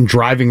 times in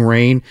driving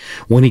rain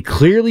when he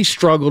clearly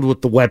struggled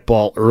with the wet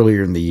ball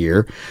earlier in the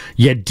year?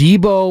 You had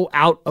Debo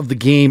out of the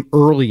game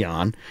early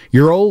on.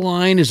 Your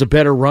O-line is a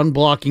better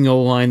run-blocking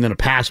O-line than a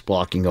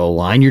pass-blocking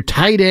O-line. Your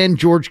tight end,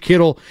 George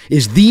Kittle,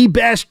 is the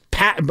best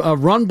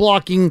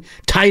run-blocking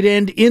tight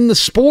end in the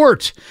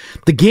sport.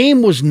 The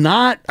game was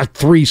not a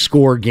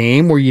 3-score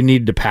game where you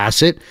needed to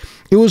pass it.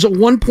 It was a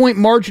 1-point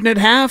margin at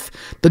half.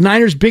 The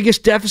Niners'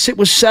 biggest deficit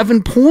was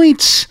 7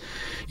 points.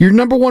 Your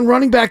number one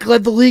running back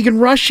led the league in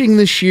rushing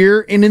this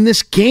year, and in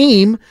this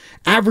game,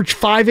 averaged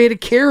 5.8 a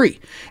carry.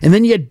 And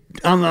then you had,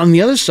 on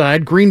the other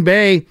side, Green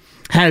Bay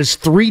has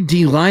 3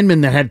 D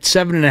linemen that had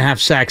 7.5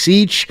 sacks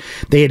each.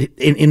 They had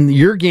in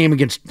your game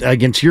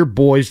against your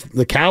boys,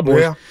 the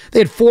Cowboys. They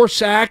had 4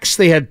 sacks.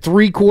 They had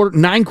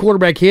 9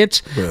 quarterback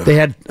hits. They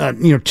had 2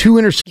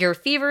 interceptions. Your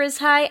fever is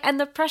high, and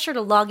the pressure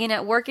to log in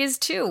at work is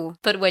too.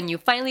 But when you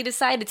finally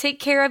decide to take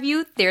care of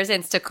you, there's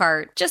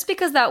Instacart. Just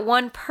because that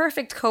one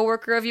perfect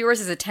coworker of yours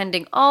is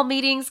attending all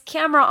meetings,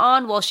 camera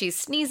on while she's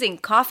sneezing,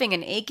 coughing,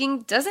 and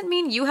aching, doesn't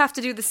mean you have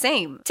to do the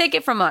same. Take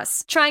it from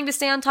us. Trying to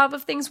stay on top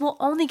of things will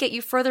only get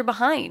you further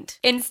behind.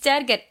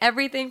 Instead, get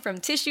everything from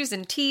tissues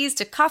and teas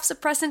to cough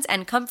suppressants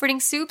and comforting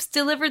soups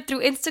delivered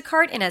through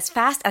Instacart in as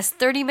fast as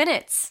 30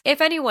 minutes.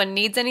 If anyone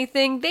needs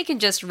anything, they can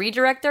just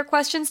redirect their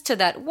questions to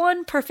that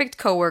one perfect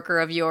coworker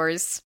of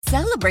yours.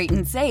 Celebrate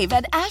and save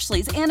at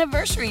Ashley's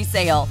Anniversary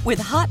Sale. With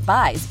Hot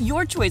Buys,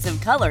 your choice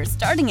of colors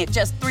starting at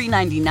just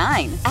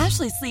 $3.99.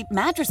 Ashley Sleep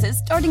mattresses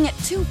starting at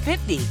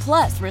 $2.50.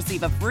 Plus,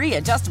 receive a free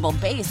adjustable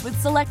base with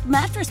select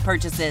mattress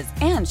purchases.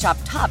 And shop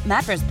top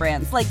mattress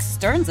brands like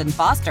Stearns &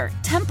 Foster,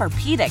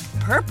 Tempur-Pedic,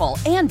 Purple,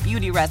 and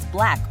Beautyrest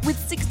Black with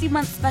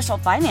 60-month special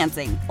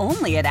financing.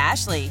 Only at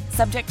Ashley.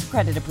 Subject to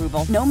credit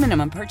approval. No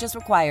minimum purchase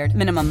required.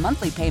 Minimum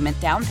monthly payment,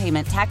 down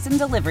payment, tax, and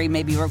delivery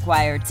may be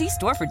required. See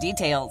store for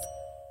details.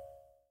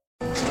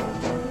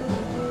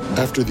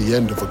 After the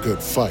end of a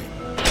good fight,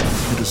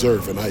 you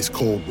deserve an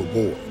ice-cold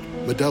reward.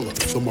 Modelo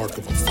is the mark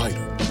of a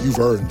fighter. You've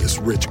earned this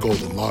rich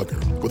golden lager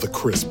with a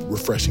crisp,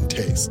 refreshing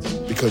taste.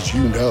 Because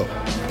you know,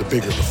 the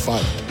bigger the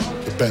fight,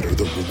 the better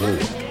the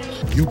reward.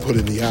 You put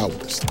in the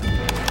hours,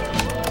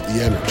 the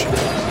energy,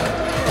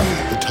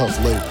 the tough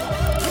labor.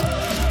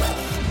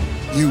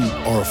 You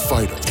are a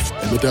fighter,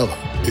 and Modelo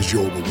is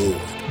your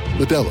reward.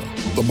 Modelo,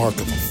 the mark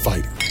of a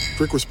fighter.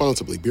 Drink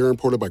responsibly. Beer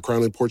imported by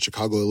Crown Imports,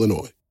 Chicago,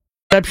 Illinois.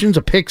 Receptions,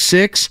 a pick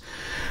 6.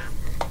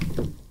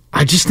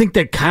 I just think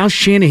that Kyle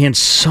Shanahan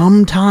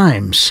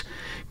sometimes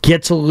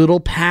gets a little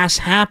pass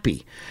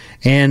happy.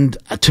 And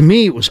to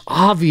me, it was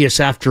obvious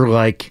after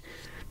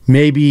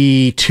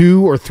maybe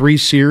 2 or 3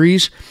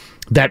 series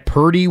that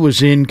Purdy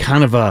was in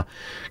kind of a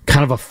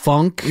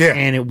funk,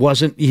 and it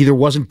wasn't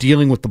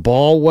dealing with the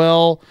ball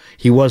well.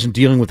 He wasn't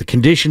dealing with the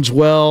conditions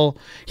well.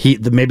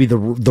 Maybe the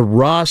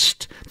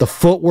rust, the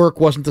footwork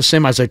wasn't the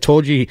same. As I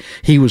told you,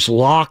 he was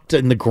locked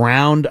in the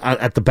ground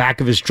at the back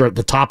of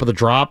the top of the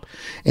drop,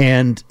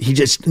 and he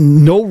just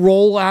no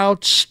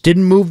rollouts,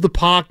 didn't move the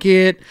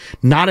pocket,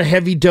 not a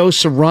heavy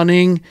dose of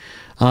running.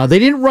 They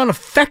didn't run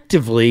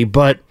effectively,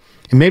 but.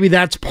 And maybe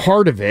that's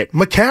part of it.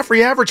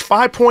 McCaffrey averaged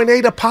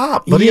 5.8 a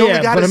pop, but he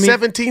only got it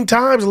 17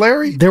 times,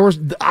 Larry.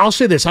 I'll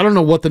say this. I don't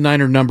know what the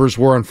Niner numbers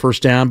were on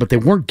first down, but they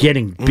weren't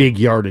getting big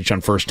yardage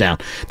on first down.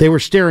 They were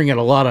staring at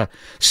a lot of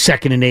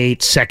 2nd and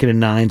 8, 2nd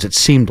and 9s, it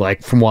seemed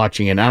like, from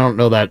watching it. I don't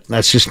know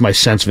that's just my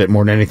sense of it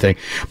more than anything.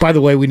 By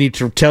the way, we need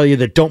to tell you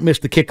that don't miss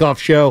the kickoff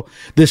show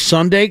this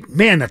Sunday.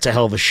 Man, that's a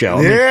hell of a show.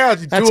 Yeah,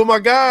 2 of my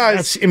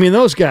guys.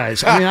 Those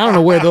guys. I don't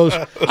know where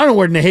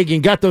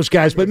Nahagian got those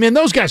guys, but man,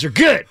 those guys are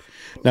good.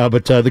 No,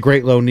 but the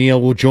great Lo Neal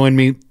will join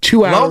me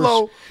 2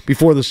 hours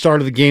before the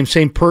start of the game.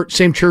 Same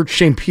church,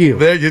 same pew.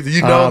 There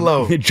you know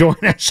Lo. Join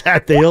us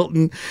at the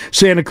Hilton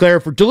Santa Clara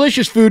for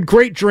delicious food,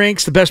 great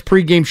drinks, the best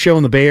pregame show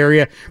in the Bay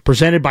Area,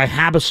 presented by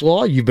Habas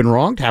Law. You've been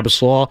wronged.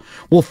 Habas Law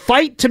will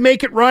fight to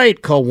make it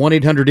right. Call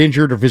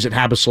 1-800-INJURED or visit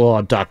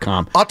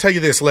habaslaw.com. I'll tell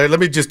you this, Larry.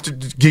 Let me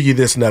just give you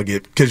this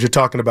nugget because you're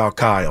talking about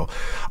Kyle.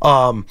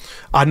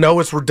 I know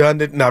it's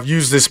redundant, and I've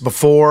used this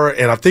before,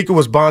 and I think it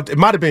was Bond. It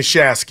might have been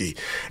Shasky,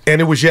 and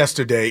it was yesterday.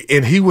 yesterday,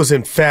 and he was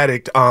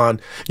emphatic on,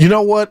 you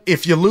know what,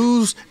 if you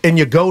lose and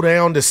you go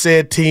down to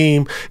said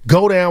team,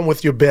 go down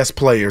with your best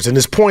players. And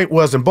his point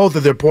was, and both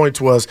of their points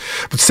was,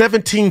 but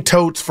 17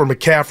 totes for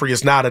McCaffrey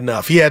is not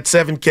enough. He had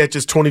 7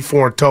 catches,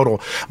 24 in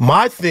total.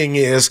 My thing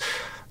is,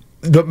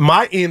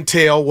 my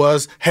intel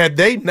was, had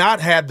they not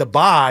had the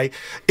bye,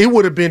 it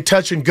would have been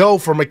touch and go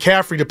for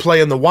McCaffrey to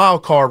play in the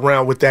wild card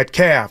round with that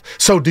calf.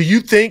 So do you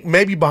think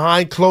maybe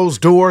behind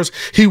closed doors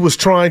he was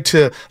trying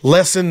to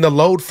lessen the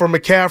load for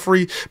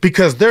McCaffrey?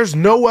 Because there's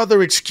no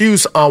other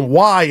excuse on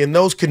why in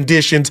those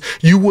conditions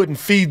you wouldn't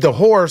feed the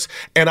horse.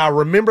 And I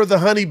remember the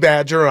Honey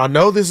Badger, I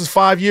know this is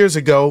 5 years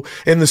ago,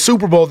 in the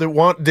Super Bowl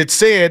that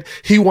said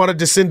he wanted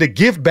to send a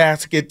gift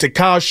basket to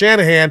Kyle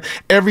Shanahan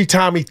every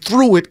time he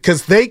threw it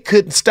because they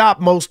couldn't stop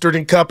Mostert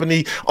and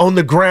company on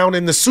the ground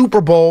in the Super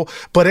Bowl.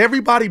 But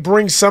everybody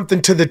brings something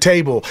to the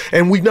table,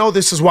 and we know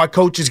this is why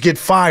coaches get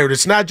fired.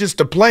 It's not just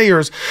the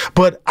players,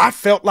 but I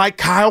felt like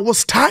Kyle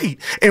was tight.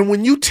 And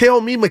when you tell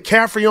me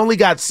McCaffrey only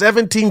got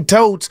 17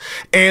 totes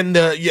and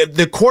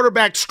the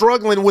quarterback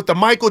struggling with the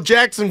Michael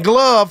Jackson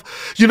glove,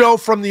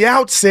 from the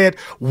outset,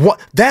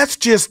 that's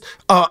just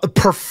a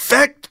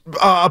perfect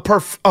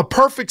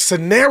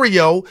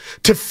scenario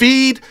to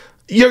feed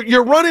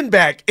your running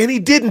back, and he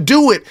didn't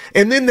do it.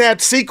 And then that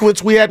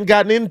sequence we hadn't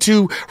gotten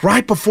into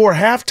right before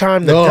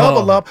halftime, the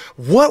double up.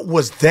 What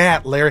was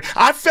that, Larry?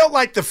 I felt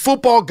like the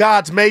football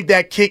gods made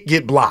that kick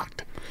get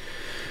blocked.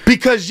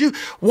 Because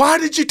why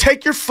did you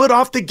take your foot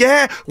off the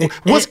gas?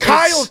 Was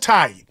Kyle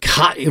tight?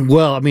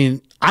 Well, I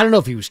mean, I don't know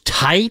if he was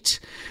tight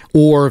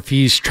or if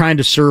he's trying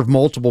to serve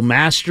multiple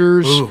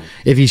masters,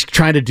 if he's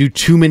trying to do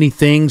too many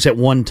things at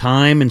one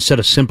time instead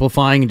of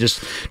simplifying and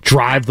just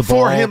drive the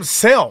ball. For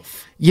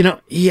himself.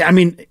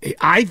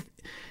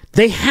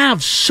 They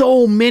have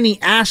so many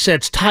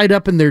assets tied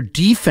up in their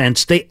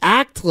defense. They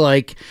act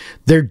like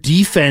their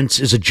defense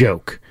is a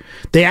joke.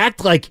 They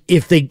act like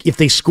if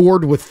they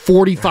scored with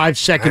 45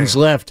 seconds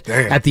left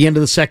at the end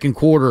of the second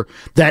quarter,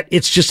 that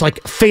it's just like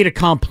fait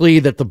accompli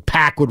that the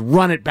Pack would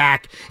run it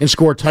back and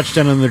score a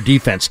touchdown on their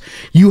defense.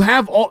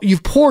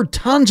 You've poured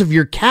tons of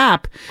your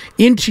cap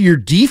into your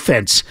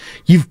defense.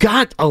 You've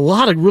got a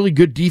lot of really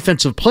good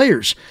defensive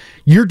players.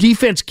 Your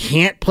defense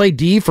can't play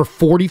D for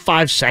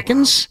 45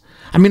 seconds? Wow.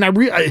 I mean,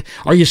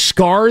 are you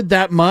scarred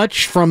that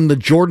much from the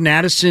Jordan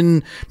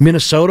Addison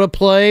Minnesota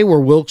play where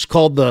Wilkes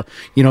called the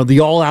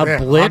all-out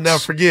blitz? I'll never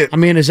forget. I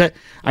mean, is that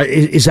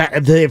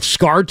do they have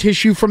scar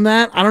tissue from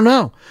that? I don't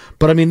know,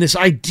 but I mean, this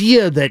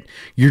idea that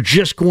you're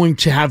just going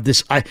to have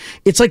this,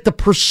 it's like the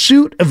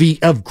pursuit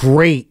of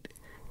great,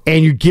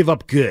 and you give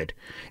up good.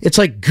 It's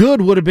like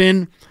good would have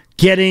been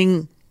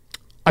getting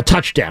a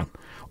touchdown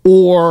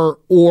or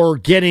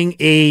getting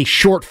a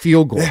short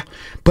field goal. Yeah.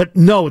 But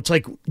no, it's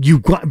like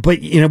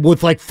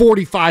with like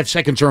 45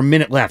 seconds or a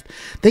minute left.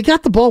 They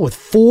got the ball with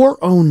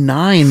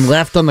 4:09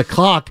 left on the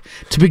clock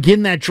to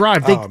begin that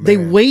drive. They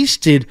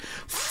wasted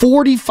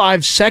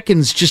 45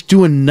 seconds just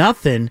doing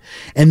nothing,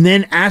 and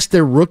then asked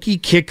their rookie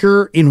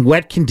kicker in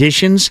wet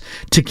conditions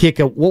to kick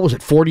a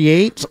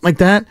 48, something like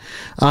that.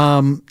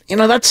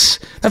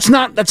 That's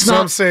not.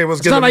 I'm saying it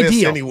was going to miss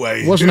ideal.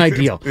 Anyway. It wasn't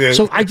ideal. Yeah.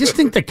 So I just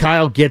think that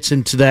Kyle gets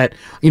into that.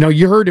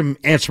 You heard him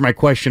answer my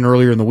question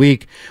earlier in the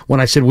week when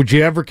I said, would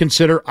you ever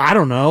consider, I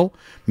don't know,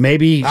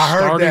 maybe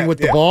starting with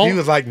the ball? He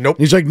was like, nope.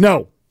 He's like,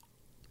 no.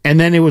 And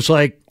then it was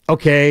like,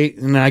 okay,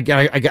 and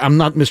I'm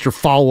not Mr.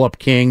 Follow-Up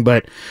King,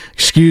 but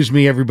excuse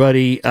me,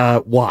 everybody,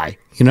 why?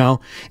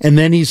 And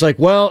then he's like,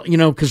 well,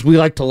 because we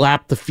like to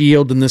lap the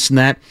field and this and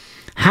that.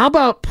 How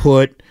about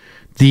put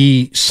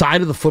the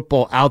side of the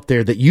football out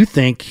there that you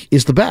think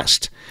is the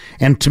best?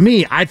 And to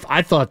me, I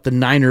thought the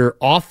Niner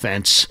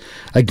offense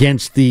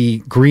against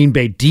the Green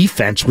Bay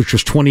defense, which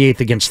was 28th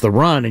against the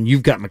run, and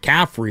you've got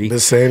McCaffrey, been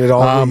saying it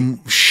all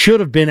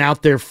should have been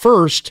out there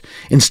first.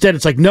 Instead,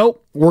 it's like,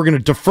 nope, we're going to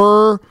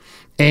defer,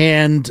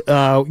 and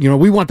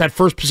we want that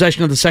first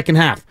possession of the second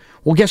half.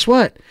 Well, guess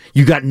what?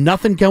 You got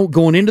nothing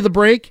going into the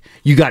break.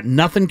 You got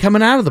nothing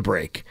coming out of the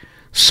break.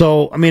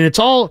 So, I mean, it's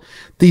all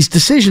these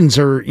decisions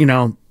are,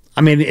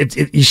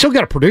 you still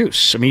got to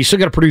produce. You still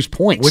got to produce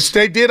points. Which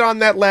they did on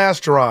that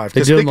last drive.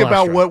 Just think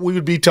about what we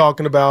would be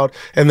talking about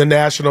in the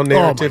national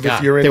narrative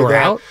if you're into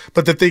that. Out?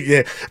 But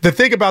the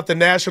thing about the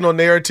national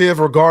narrative,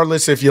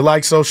 regardless if you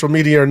like social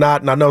media or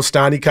not, and I know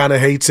Steiny kind of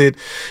hates it,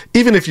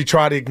 even if you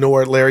try to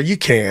ignore it, Larry, you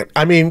can't.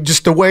 I mean,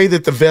 just the way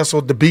that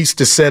the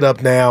beast is set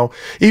up now,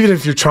 even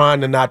if you're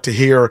trying to not to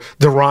hear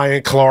the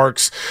Ryan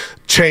Clarks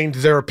change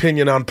their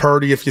opinion on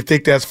Purdy, if you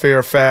think that's fair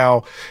or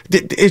foul,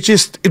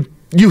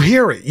 you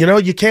hear it,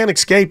 you can't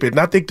escape it. And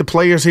I think the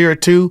players hear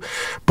it too.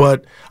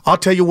 But I'll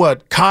tell you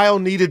what, Kyle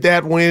needed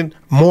that win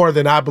more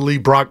than I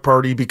believe Brock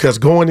Purdy, because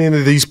going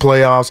into these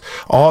playoffs,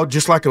 all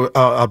just like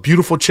a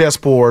beautiful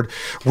chessboard,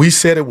 we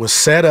said it was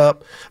set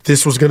up.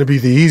 This was going to be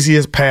the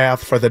easiest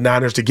path for the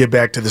Niners to get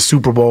back to the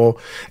Super Bowl.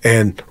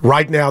 And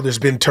right now there's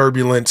been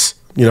turbulence.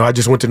 I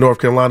just went to North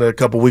Carolina a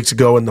couple weeks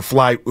ago, and the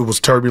flight, it was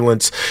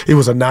turbulence. It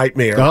was a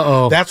nightmare.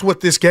 Uh-oh. That's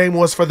what this game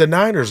was for the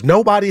Niners.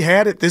 Nobody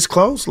had it this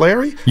close,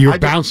 Larry. You were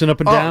bouncing up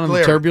and down in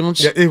Larry, the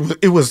turbulence? Yeah,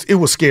 it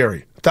was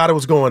scary. thought it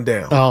was going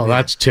down. Oh,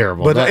 that's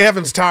terrible. But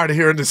Evan's tired of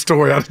hearing this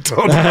story. I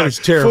told that is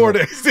terrible. 4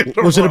 days in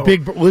a was row. it a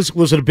big?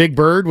 Was it a big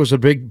bird? Was it a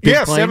big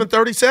yeah, plane?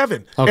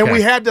 737, Okay. and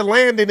we had to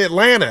land in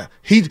Atlanta.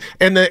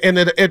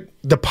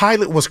 The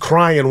pilot was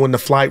crying when the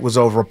flight was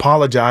over,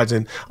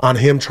 apologizing on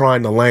him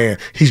trying to land.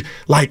 He's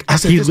like, I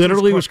said, he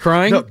literally was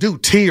crying. No,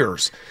 dude,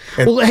 tears.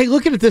 And well, hey,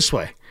 look at it this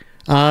way.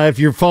 If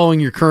you're following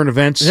your current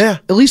events, yeah.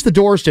 at least the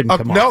doors didn't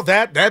come off. No,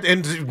 that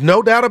and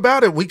no doubt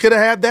about it, we could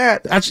have had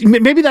that.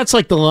 Maybe that's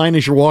like the line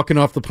as you're walking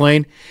off the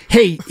plane.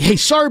 Hey,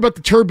 sorry about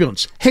the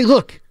turbulence. Hey,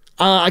 look,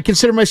 I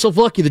consider myself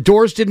lucky. The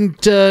doors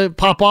didn't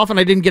pop off and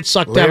I didn't get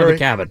sucked out of the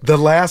cabin. The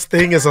last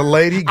thing is a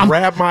lady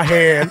grabbed my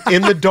hand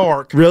in the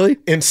dark, really,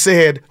 and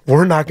said,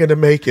 "We're not going to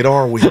make it,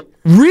 are we?"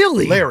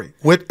 Really, Larry?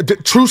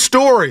 With true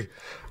story.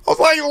 I was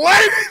like,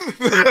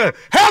 "Lady,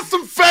 have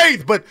some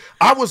faith." But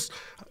I was.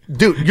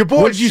 Dude, your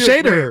boy. What did you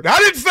say to her? I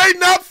didn't say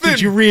nothing.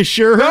 Did you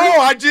reassure her? No,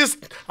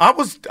 I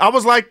was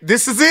like,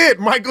 this is it,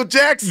 Michael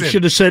Jackson. You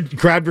should have said,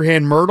 grab your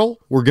hand, Myrtle.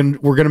 We're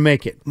gonna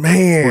make it.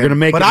 Man, we're gonna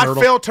make it. But I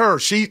Myrtle. felt her.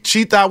 She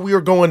thought we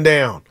were going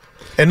down.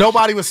 And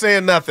nobody was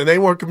saying nothing. They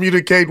weren't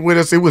communicating with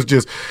us. It was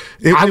just,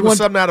 it was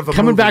something out of a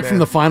coming movie, back man. from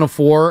the Final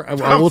Four.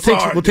 We'll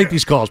take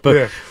these calls,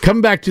 but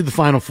coming back to the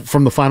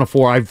Final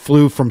Four, I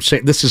flew from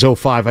this is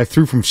 05. I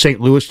flew from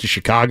St. Louis to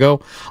Chicago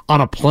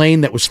on a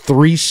plane that was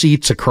 3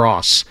 seats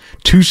across,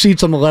 2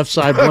 seats on the left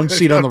side, 1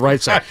 seat on the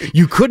right side.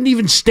 You couldn't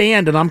even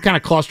stand, and I'm kind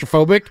of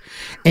claustrophobic.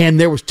 And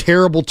there was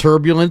terrible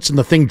turbulence, and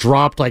the thing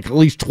dropped like at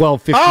least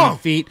 12, 15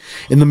 feet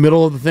in the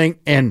middle of the thing,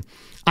 and.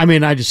 I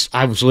mean, I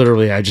was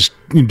literally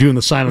doing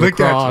the sign of the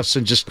cross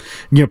and just,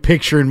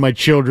 picturing my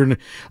children.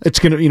 It's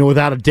going to,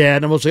 without a dad.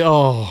 And I was like,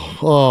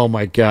 oh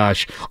my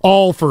gosh.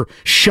 All for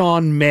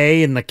Sean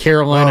May and the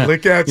Carolina,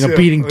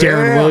 beating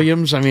Darren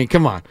Williams. I mean,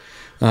 come on.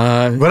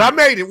 But I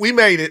made it. We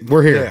made it.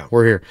 We're here. Yeah.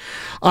 We're here.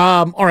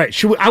 All right.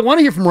 I want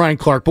to hear from Ryan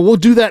Clark, but we'll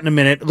do that in a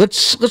minute.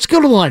 Let's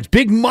go to the lines.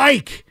 Big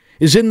Mike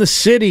is in the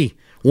city.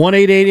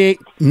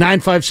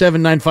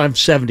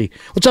 1-888-957-9570.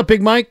 What's up,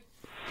 Big Mike?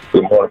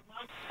 Good morning.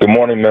 Good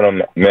morning,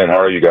 men. How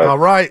are you guys? All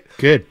right.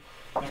 Good.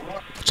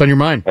 What's on your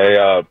mind? Hey,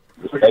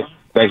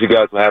 thanks you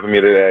guys for having me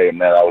today.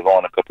 Man, I was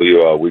on a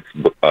couple of weeks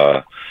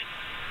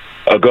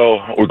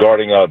ago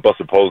regarding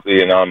Buster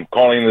Posey, and I'm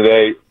calling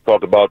today to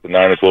talk about the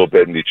Niners a little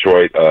bit in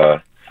Detroit.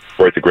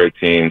 Detroit's a great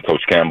team.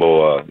 Coach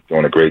Campbell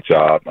doing a great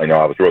job. I know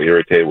I was real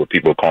irritated with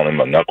people calling him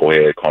a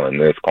knucklehead, calling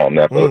this, calling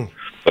that, but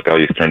look how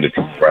he's turned the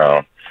team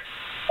around.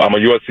 I'm a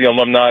USC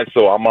alumni,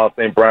 so I'm on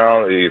St.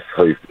 Brown. He's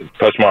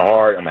touched my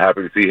heart. I'm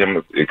happy to see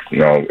him,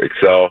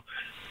 excel.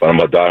 But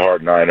I'm a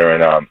diehard Niner,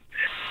 and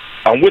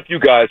I'm with you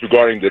guys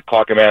regarding the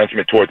clock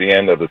management toward the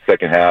end of the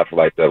second half,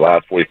 like the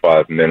last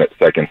 45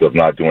 seconds of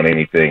not doing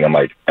anything. I'm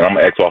an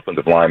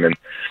ex-offensive lineman.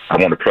 I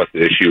want to press the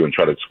issue and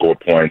try to score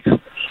points.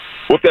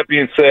 With that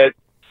being said,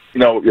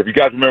 if you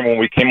guys remember when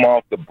we came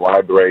off the bye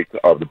break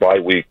of the bye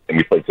week and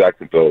we played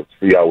Jacksonville,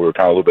 see how we were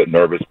kind of a little bit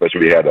nervous,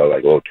 especially we had a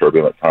little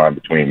turbulent time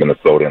between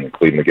Minnesota and the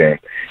Cleveland game.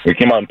 We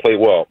came out and played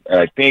well, and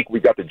I think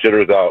we got the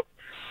jitters out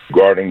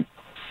regarding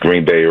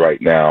Green Bay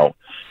right now.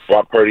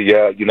 Brock Purdy,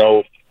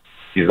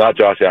 he's not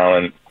Josh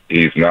Allen,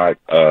 he's not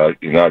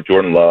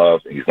Jordan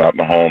Love, he's not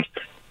Mahomes,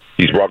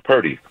 he's Brock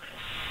Purdy.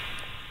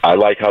 I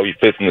like how he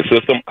fits in the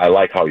system. I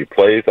like how he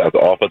plays as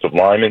an offensive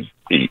lineman.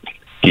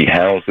 He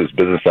handles his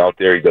business out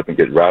there. He doesn't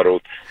get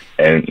rattled.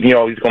 And, he's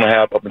going to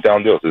have up and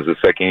down deals. This is his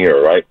second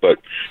year, right? But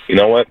you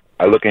know what?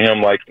 I look at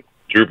him like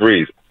Drew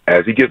Brees.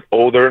 As he gets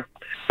older,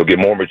 he'll get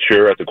more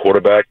mature as a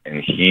quarterback,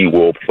 and he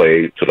will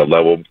play to the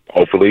level,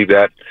 hopefully,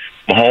 that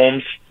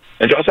Mahomes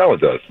and Josh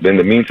Allen does. But in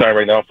the meantime,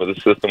 right now, for the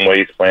system where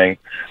he's playing,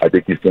 I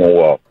think he's doing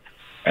well.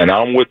 And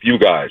I'm with you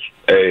guys.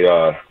 Hey,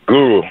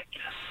 Guru.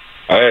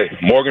 Hey,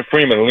 Morgan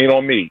Freeman, lean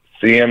on me.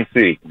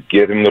 CMC,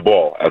 give him the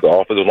ball. As an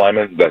offensive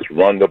lineman, let's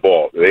run the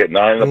ball. They had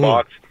 9 in the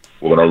box.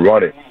 We're going to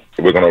run it.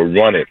 We're going to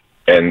run it.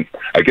 And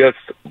I guess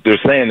they're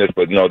saying this,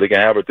 but they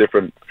can have a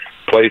different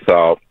play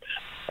style.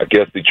 I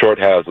guess Detroit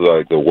has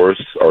the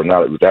worst or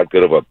not that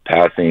good of a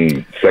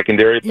passing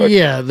secondary. But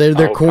yeah,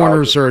 their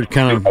corners are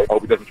kind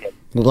of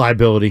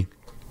liability.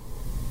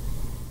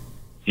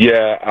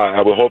 Yeah,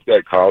 I would hope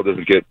that Kyle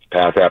doesn't get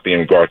pass happy in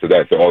regards to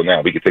that. So,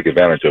 now we can take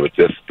advantage of it.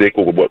 Just stick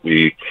with what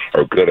we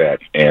are good at.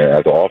 And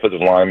as an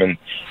offensive lineman,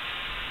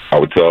 I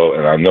would tell,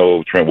 and I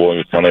know Trent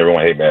Williams telling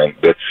everyone, hey, man,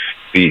 let's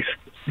feast.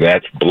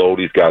 Let's blow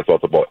these guys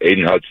off the ball.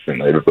 Aiden Hutchinson.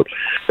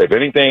 If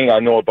anything I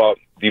know about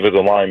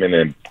defensive linemen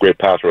and great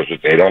pass rushers,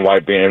 they don't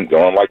like the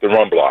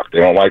run block. They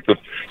don't like to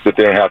sit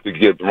there and have to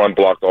get the run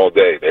blocked all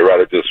day. They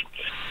rather just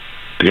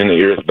in the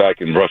ears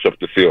back and rush up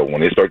the field. When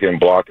they start getting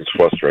blocked, it's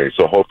frustrating.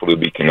 So hopefully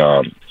we can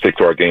stick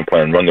to our game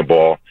plan, run the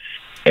ball,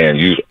 and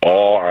use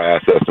all our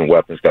assets and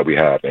weapons that we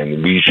have.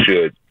 And we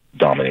should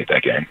dominate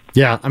that game.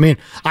 Yeah, I mean,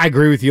 I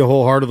agree with you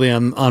wholeheartedly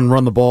on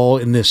run the ball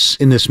in this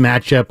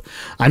matchup.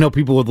 I know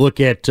people would look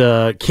at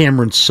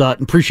Cameron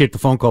Sutton, appreciate the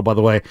phone call, by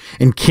the way,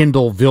 and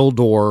Kendall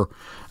Vildor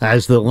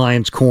as the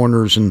Lions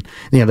corners, and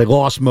they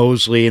lost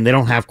Mosley, and they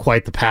don't have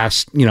quite the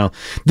pass.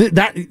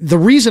 The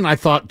reason I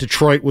thought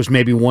Detroit was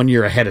maybe 1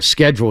 year ahead of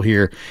schedule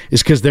here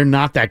is because they're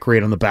not that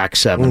great on the back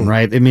seven,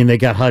 right? I mean, they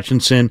got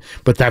Hutchinson,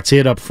 but that's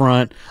it up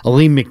front.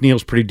 Aleem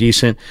McNeil's pretty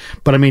decent,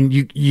 but I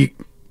mean,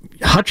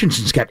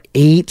 Hutchinson's got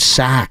 8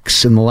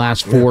 sacks in the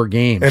last 4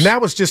 games. And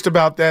that was just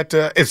about that.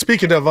 And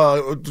speaking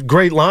of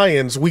great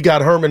Lions, we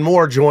got Herman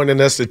Moore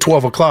joining us at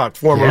 12 o'clock,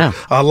 former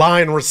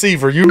Lion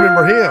receiver. You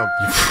remember him?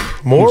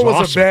 Moore was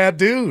awesome. A bad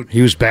dude.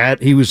 He was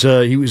bad. He was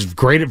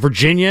great at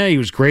Virginia. He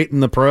was great in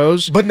the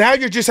pros. But now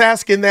you're just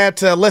asking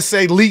that, let's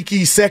say,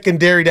 leaky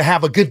secondary to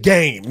have a good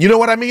game. You know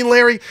what I mean,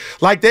 Larry?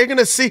 Like, they're going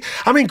to see.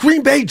 I mean,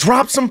 Green Bay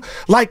dropped some,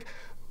 like,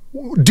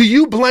 do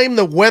you blame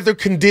the weather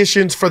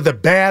conditions for the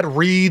bad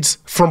reads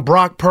from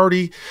Brock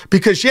Purdy?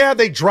 Because,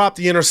 they dropped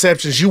the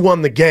interceptions. You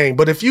won the game.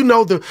 But if you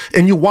know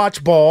and you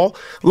watch ball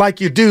like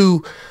you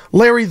do,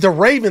 Larry, the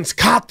Ravens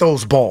caught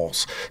those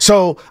balls.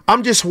 So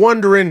I'm just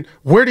wondering,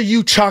 where do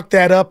you chalk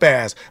that up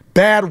as?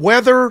 Bad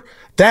weather?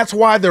 That's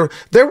why there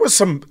was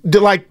some,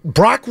 like,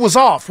 Brock was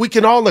off. We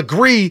can all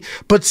agree.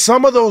 But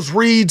some of those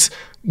reads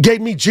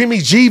gave me Jimmy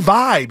G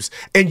vibes,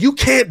 and you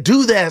can't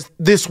do that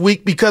this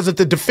week because if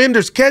the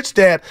defenders catch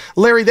that,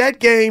 Larry, that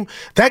game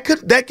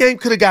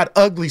could have got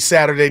ugly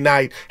Saturday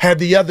night had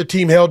the other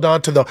team held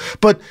on to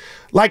but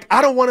like,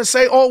 I don't want to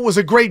say, it was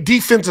a great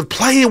defensive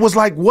play. It was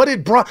like, what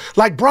did Brock,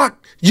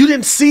 you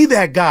didn't see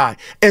that guy.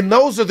 And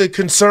those are the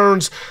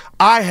concerns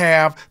I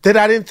have, that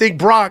I didn't think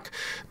Brock,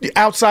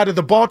 outside of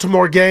the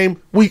Baltimore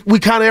game, we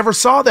kind of ever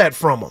saw that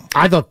from him.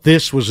 I thought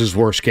this was his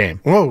worst game.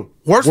 Whoa.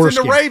 Worse than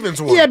the Ravens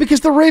one. Yeah,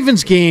 because the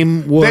Ravens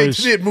game was...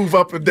 They did move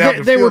up and down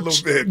the field a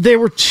little bit. They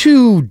were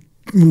too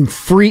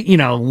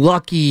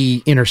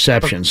lucky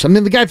interceptions. I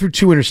mean, the guy threw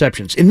 2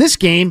 interceptions. In this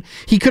game,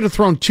 he could have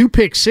thrown 2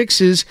 pick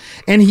sixes,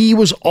 and he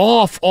was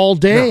off all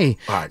day.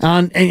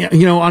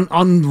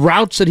 On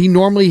routes that he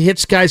normally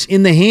hits guys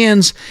in the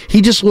hands,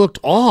 he just looked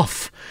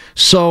off.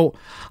 So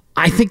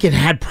I think it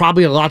had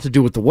probably a lot to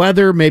do with the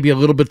weather, maybe a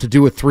little bit to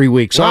do with 3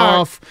 weeks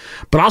off.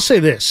 But I'll say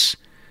this.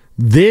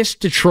 This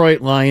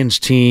Detroit Lions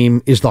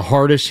team is the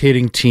hardest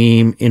hitting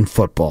team in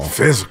football.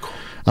 Physical.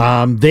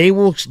 They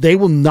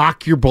will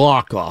knock your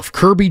block off.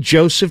 Kirby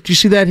Joseph, do you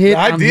see that hit?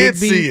 I did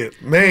see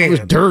it. Man, it was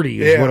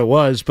dirty, is what it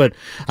was. But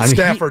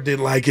Stafford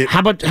didn't like it. How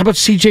about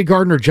C.J.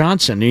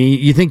 Gardner-Johnson?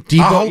 You think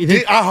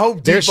Debo? I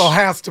hope Debo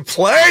has to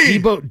play.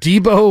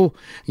 Debo.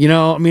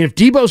 If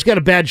Debo's got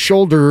a bad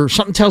shoulder,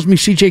 something tells me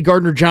C.J.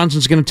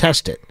 Gardner-Johnson's going to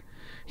test it.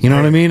 You know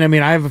what I mean?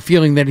 I have a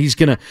feeling that he's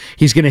gonna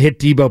hit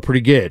Debo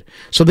pretty good.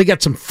 So they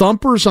got some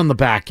thumpers on the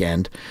back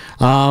end,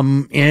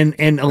 and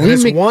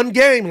it's one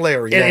game,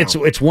 Larry.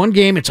 It's one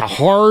game. It's a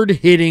hard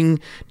hitting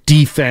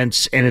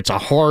defense, and it's a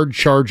hard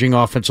charging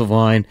offensive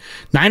line.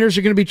 Niners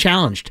are going to be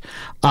challenged.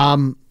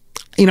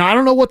 I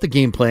don't know what the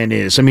game plan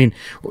is. I mean,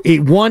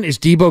 one, is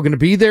Debo going to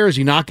be there? Is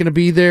he not going to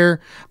be there?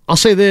 I'll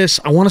say this.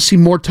 I want to see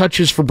more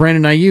touches for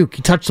Brandon Ayuk.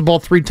 He touched the ball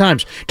 3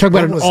 times. Talk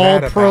about an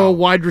all-pro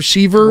wide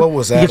receiver. What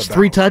was that He gets about?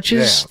 3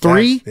 touches?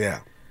 3? Yeah.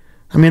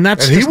 I mean,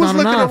 that's and he was not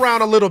looking enough.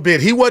 around a little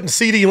bit. He wasn't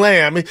CeeDee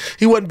Lamb.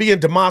 He wasn't being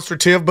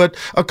demonstrative, but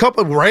a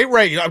couple of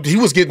Ray, he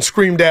was getting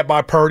screamed at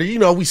by Purdy.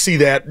 We see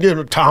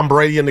that, Tom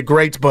Brady and the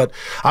greats. But,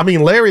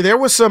 Larry, there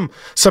was some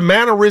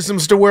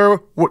mannerisms to where,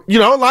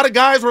 a lot of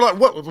guys were like,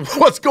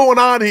 what's going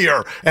on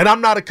here? And I'm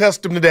not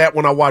accustomed to that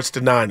when I watch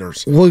the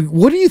Niners. Well,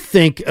 what do you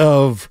think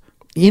of,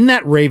 in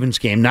that Ravens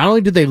game, not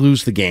only did they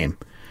lose the game,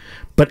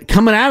 but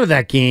coming out of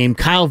that game,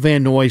 Kyle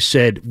Van Noy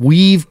said,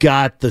 we've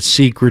got the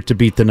secret to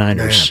beat the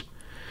Niners. Man.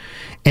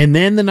 And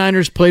then the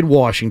Niners played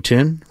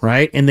Washington,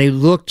 right? And they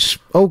looked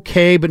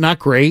okay, but not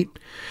great.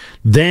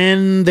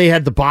 Then they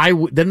had the bye.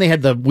 Then they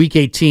had the Week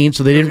 18,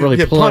 so they didn't really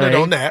play. Punted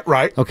on that,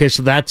 right? Okay,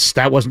 so that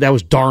was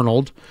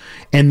Darnold.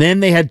 And then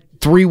they had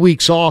 3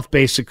 weeks off,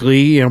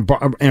 basically.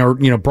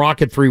 Brock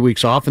had 3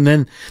 weeks off, and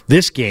then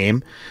this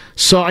game.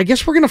 So I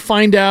guess we're going to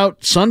find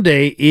out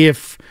Sunday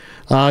if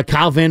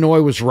Kyle Van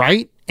Noy was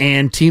right.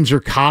 And teams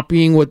are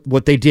copying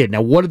what they did.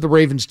 Now, what did the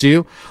Ravens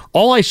do?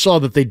 All I saw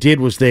that they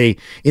did was they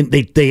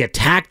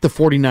attacked the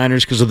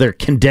 49ers because of their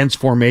condensed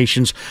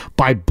formations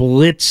by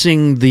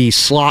blitzing the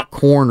slot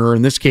corner,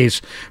 in this case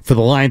for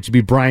the Lions to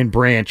be Brian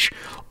Branch,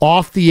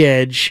 off the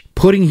edge,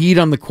 putting heat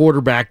on the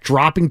quarterback,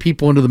 dropping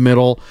people into the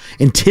middle,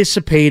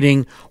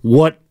 anticipating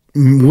what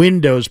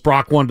windows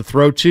Brock wanted to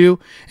throw to,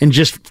 and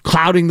just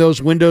clouding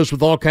those windows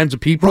with all kinds of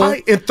people.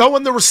 Right, and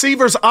throwing the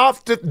receivers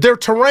off their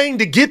terrain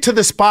to get to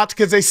the spots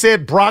because they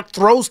said Brock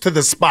throws to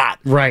the spot.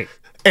 Right.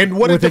 And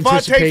what did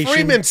Devontae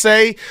Freeman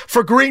say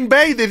for Green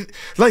Bay?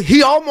 That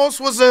he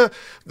almost was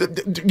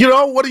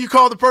what do you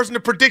call the person that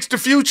predicts the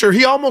future?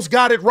 He almost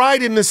got it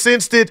right in the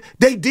sense that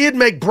they did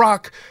make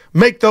Brock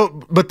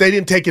but they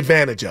didn't take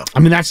advantage of. I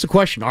mean, that's the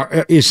question.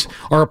 Are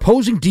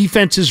opposing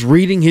defenses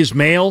reading his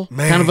mail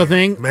kind of a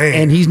thing?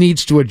 And he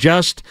needs to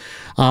adjust.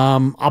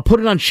 I'll put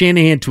it on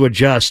Shanahan to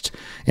adjust,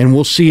 and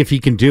we'll see if he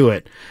can do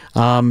it.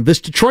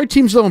 This Detroit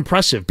team's, though,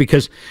 impressive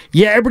because,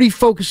 everybody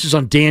focuses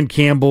on Dan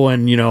Campbell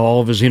and,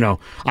 all of his,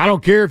 I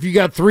don't care if you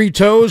got 3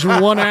 toes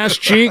and 1 ass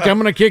cheek, I'm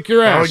going to kick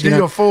your ass. I'll give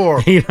you a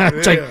 4.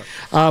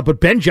 But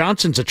Ben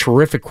Johnson's a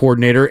terrific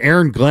coordinator.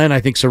 Aaron Glenn, I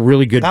think, is a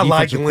really good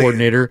defensive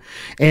coordinator.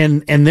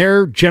 And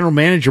their general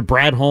manager,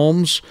 Brad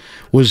Holmes,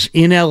 was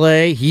in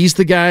L.A. He's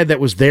the guy that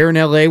was there in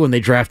L.A. when they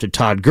drafted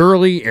Todd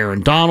Gurley,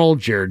 Aaron Donald,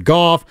 Jared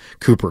Goff,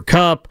 Cooper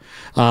Kupp.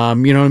 You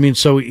know what I mean?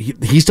 So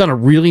he's done a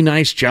really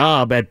nice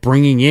job at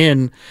bringing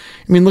in.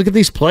 I mean, look at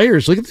these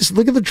players. Look at this.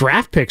 Look at the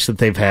draft picks that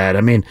they've had.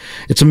 I mean,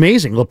 it's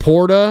amazing.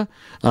 Laporta,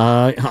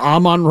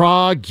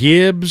 Amon-Ra,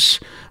 Gibbs,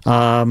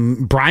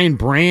 Brian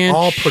Branch,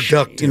 all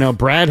productive.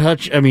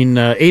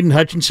 Aiden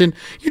Hutchinson.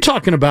 You're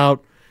talking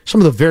about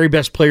some of the very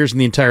best players in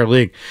the entire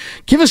league.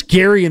 Give us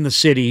Gary in the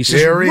city. He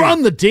says,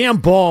 run the damn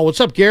ball. What's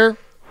up, Gary?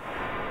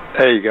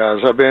 Hey, guys.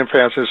 I've been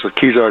fans since the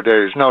Kezar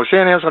days. No,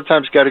 Shanahan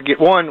sometimes got to get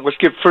one. Let's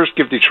give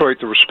Detroit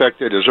the respect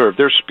they deserve.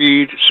 Their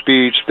speeds.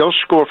 They'll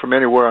score from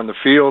anywhere on the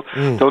field.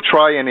 They'll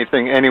try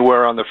anything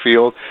anywhere on the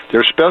field.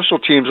 Their special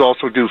teams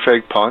also do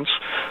fake punts.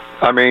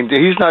 I mean,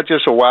 he's not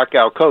just a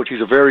whack-out coach.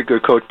 He's a very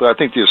good coach, but I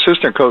think the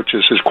assistant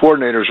coaches, his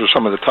coordinators, are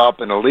some of the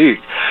top in the league.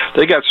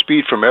 They got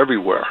speed from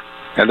everywhere,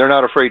 and they're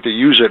not afraid to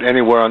use it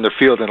anywhere on the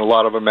field and a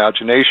lot of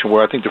imagination,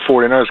 where I think the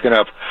 49ers are going to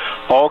have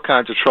all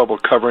kinds of trouble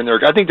covering their...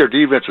 I think their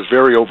defense is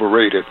very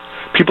overrated.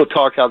 People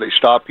talk how they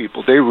stop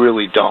people. They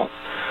really don't.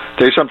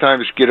 They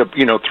sometimes get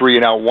 3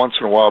 and out once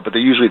in a while, but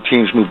usually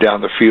teams move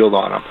down the field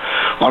on them.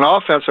 On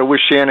offense, I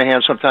wish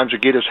Shanahan sometimes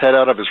would get his head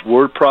out of his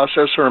word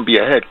processor and be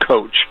a head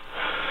coach.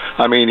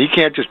 I mean, he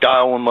can't just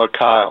dial him like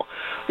Kyle.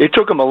 It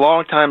took him a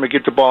long time to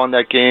get the ball in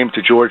that game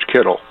to George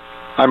Kittle.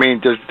 I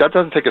mean, that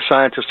doesn't take a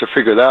scientist to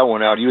figure that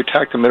one out. You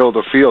attack the middle of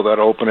the field,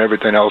 that'll open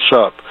everything else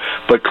up.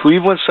 But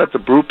Cleveland set the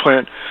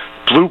blueprint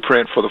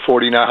for the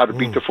 49ers, how to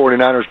beat the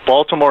 49ers.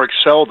 Baltimore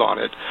excelled on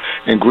it,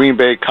 and Green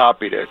Bay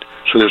copied it.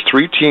 So there's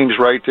 3 teams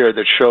right there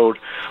that showed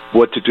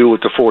what to do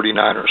with the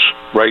 49ers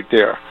right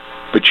there.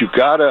 But you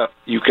gotta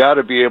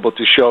be able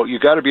to show. You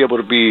got to be able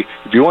to be.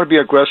 If you want to be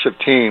an aggressive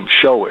team,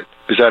 show it,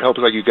 because that helps,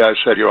 like you guys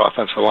said, your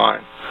offensive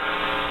line.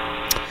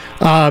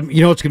 It's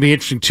going to be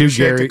interesting too,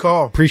 Appreciate Gary. the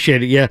call.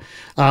 Appreciate it. Yeah.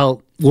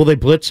 Will they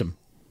blitz him?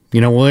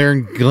 Will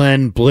Aaron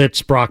Glenn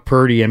blitz Brock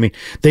Purdy? I mean,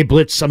 they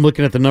blitz. I'm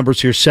looking at the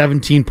numbers here.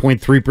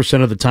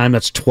 17.3% of the time.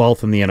 That's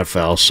 12th in the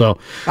NFL. So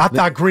I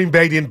thought Green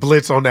Bay didn't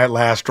blitz on that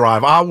last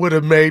drive. I would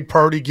have made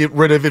Purdy get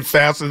rid of it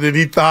faster than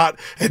he thought,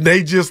 and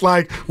they just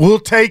we'll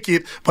take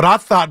it. But I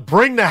thought,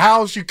 bring the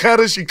house. You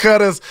cut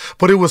us.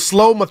 But it was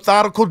slow,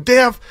 methodical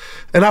death,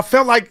 and I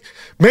felt like,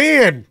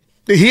 man,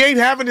 he ain't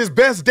having his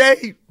best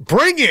day.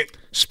 Bring it.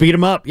 Speed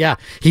him up, yeah.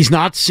 He's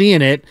not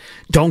seeing it.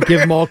 Don't give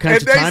him all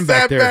kinds of time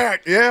back there.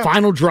 Yeah.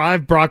 Final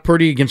drive, Brock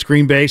Purdy against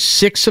Green Bay,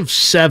 6 of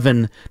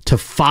 7 to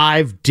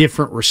 5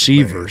 different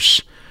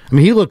receivers. Man. I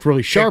mean, he looked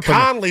really sharp. And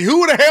Conley,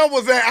 who the hell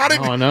was that? I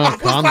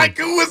was Conley. like,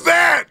 who was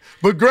that?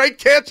 But great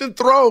catch and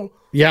throw.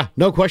 Yeah,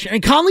 no question.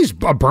 And Conley's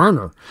a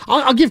burner.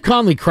 I'll give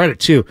Conley credit,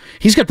 too.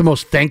 He's got the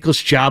most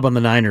thankless job on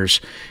the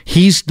Niners.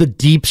 He's the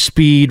deep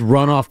speed,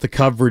 run off the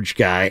coverage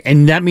guy.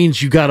 And that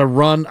means you got to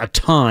run a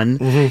ton,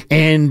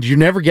 and you're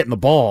never getting the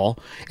ball.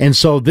 And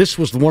so this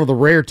was one of the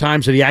rare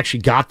times that he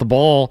actually got the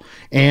ball.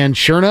 And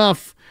sure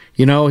enough,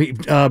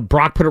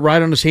 Brock put it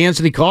right on his hands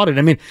and he caught it.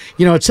 I mean,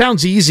 it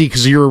sounds easy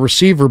because you're a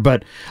receiver,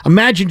 but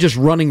imagine just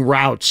running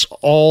routes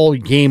all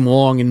game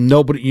long and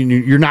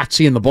you're not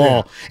seeing the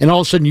ball, and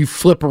all of a sudden you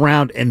flip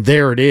around and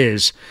there it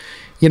is.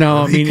 He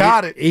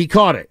caught it. He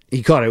caught it.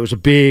 It was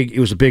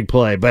a big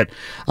play. But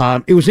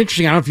it was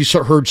interesting. I don't know if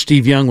you heard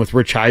Steve Young with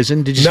Rich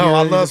Eisen. Did you? No,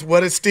 I love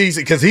what is Steve,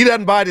 because he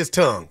doesn't bite his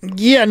tongue.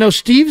 Yeah, no.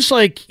 Steve's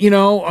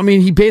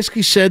he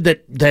basically said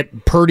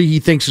that Purdy he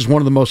thinks is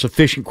one of the most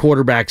efficient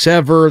quarterbacks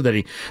ever. That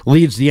he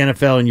leads the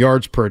NFL in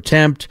yards per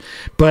attempt.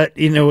 But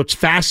it's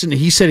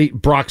fascinating. He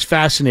said Brock's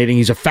fascinating.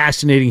 He's a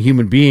fascinating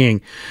human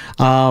being.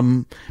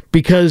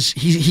 Because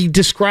he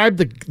described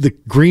the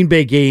Green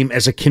Bay game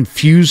as a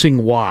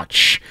confusing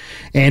watch,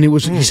 and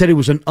he said it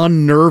was an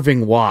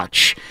unnerving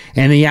watch.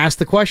 And he asked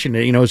the question,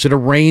 is it a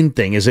rain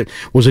thing?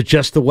 Was it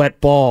just the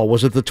wet ball?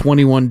 Was it the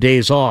 21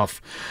 days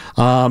off?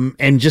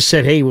 And just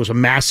said, hey, it was a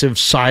massive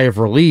sigh of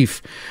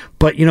relief.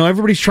 But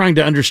everybody's trying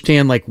to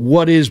understand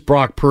what is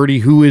Brock Purdy?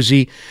 Who is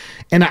he?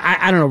 And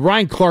I don't know.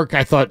 Ryan Clark,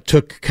 I thought,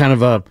 took kind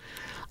of a.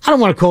 I don't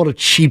want to call it a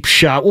cheap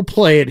shot. We'll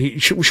play it.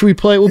 Should we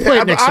play it? We'll play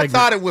it next segment. I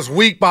thought it was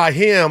weak by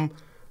him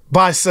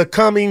by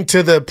succumbing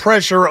to the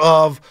pressure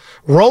of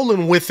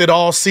rolling with it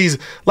all season.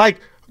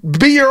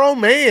 be your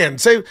own man.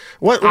 Say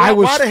why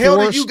the hell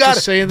did you got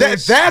to say that?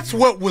 That's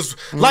what was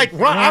like.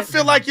 I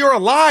feel like you're a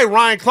lie,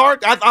 Ryan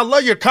Clark. I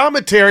love your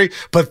commentary,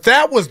 but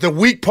that was the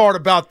weak part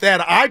about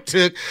that I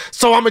took.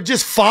 So I'm gonna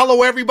just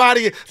follow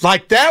everybody.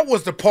 Like that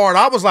was the part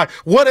I was like,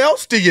 what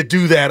else do you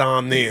do that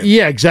on then?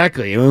 Yeah,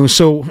 exactly.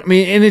 So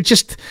and it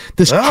just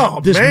this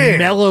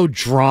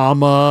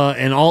melodrama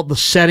and all the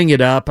setting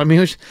it up. I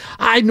mean,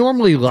 I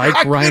normally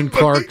like Ryan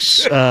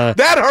Clark's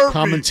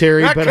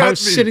commentary, but I was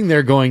sitting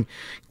there going,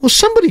 well,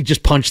 somebody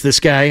just punched this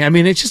guy. I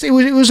mean, it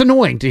was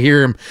annoying to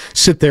hear him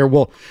sit there.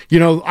 Well,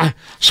 I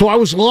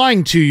was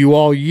lying to you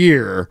all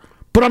year,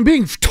 but I'm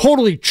being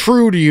totally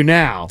true to you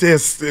now.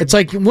 It's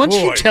like once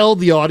you tell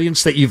the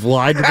audience that you've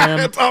lied to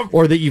them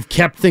or that you've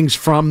kept things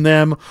from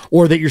them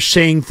or that you're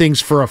saying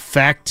things for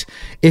effect,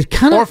 it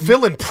kind of... Or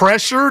feeling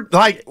pressured?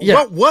 Like,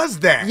 what was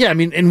that? Yeah, I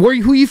mean, and who are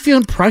you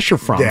feeling pressure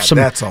from? Yeah,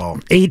 that's all.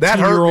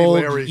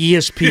 18-year-old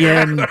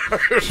ESPN,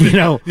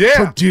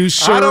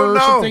 producer or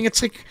something.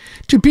 It's like...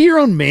 To be your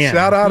own man.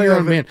 Shout out to your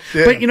own man.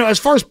 Yeah. But, as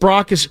far as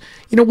Brock is,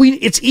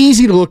 it's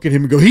easy to look at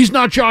him and go, he's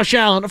not Josh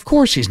Allen. Of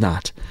course he's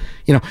not.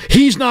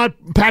 He's not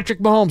Patrick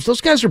Mahomes.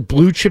 Those guys are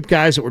blue chip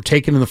guys that were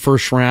taken in the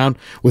first round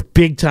with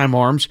big time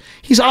arms.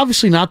 He's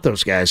obviously not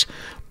those guys.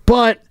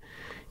 But,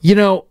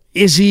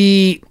 is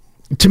he,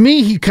 to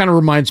me, he kind of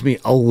reminds me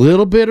a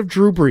little bit of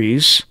Drew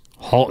Brees.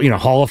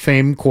 Hall of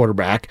Fame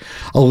quarterback,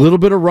 a little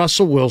bit of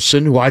Russell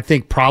Wilson, who I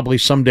think probably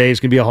someday is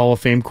going to be a Hall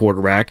of Fame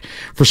quarterback.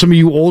 For some of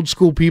you old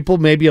school people,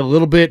 maybe a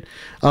little bit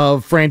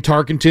of Fran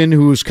Tarkenton,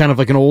 who is kind of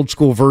like an old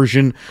school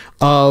version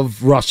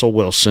of Russell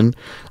Wilson,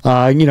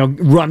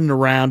 running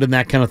around and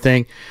that kind of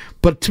thing.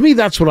 But to me,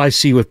 that's what I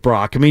see with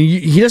Brock. I mean,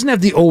 he doesn't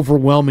have the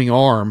overwhelming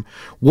arm.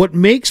 What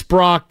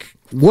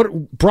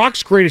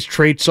Brock's greatest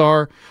traits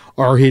are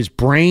his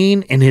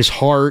brain and his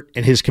heart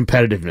and his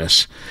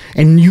competitiveness.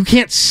 And you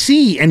can't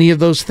see any of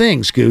those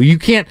things, Goo. You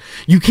can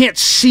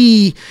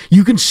see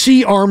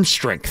arm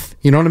strength.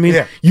 You know what I mean?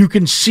 Yeah. You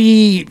can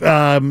see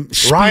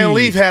speed. Ryan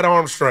Leaf had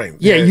arm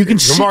strength. Yeah, you can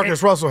see.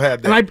 Marcus Russell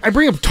had that. And I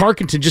bring up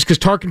Tarkenton just because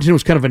Tarkenton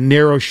was kind of a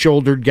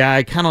narrow-shouldered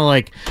guy, kind of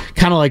like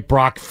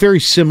Brock, very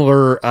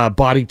similar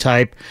body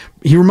type.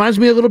 He reminds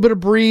me a little bit of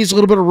Breeze, a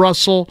little bit of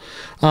Russell.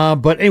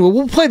 But anyway,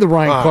 we'll play the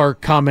Ryan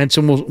Clark comments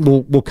and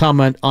we'll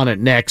comment on it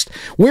next.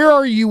 Where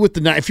are you with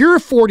if you're a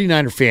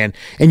 49er fan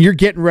and you're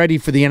getting ready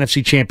for the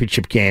NFC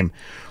Championship game,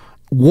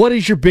 what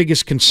is your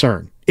biggest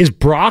concern? Is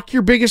Brock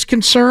your biggest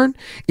concern?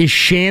 Is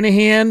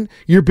Shanahan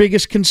your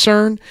biggest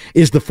concern?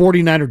 Is the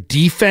 49er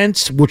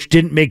defense, which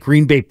didn't make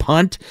Green Bay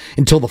punt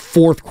until the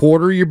fourth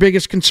quarter, your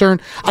biggest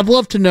concern? I'd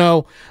love to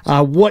know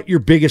what your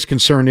biggest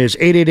concern is.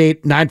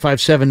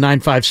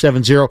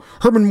 888-957-9570.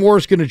 Herman Moore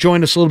is going to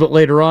join us a little bit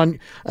later on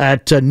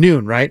at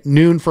noon, right?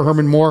 Noon for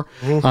Herman Moore.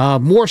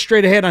 More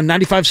straight ahead on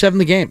 95.7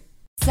 The Game.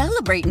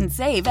 Celebrate and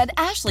save at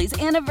Ashley's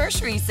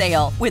Anniversary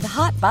Sale. With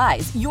Hot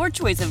Buys, your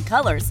choice of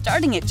colors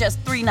starting at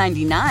just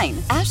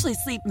 $3.99. Ashley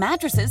Sleep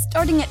mattresses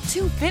starting at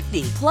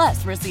 $2.50.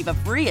 Plus, receive a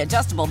free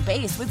adjustable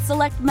base with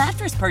select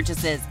mattress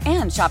purchases.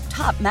 And shop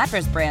top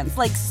mattress brands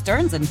like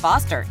Stearns &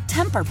 Foster,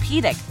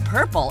 Tempur-Pedic,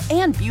 Purple,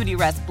 and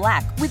Beautyrest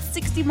Black with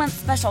 60-month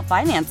special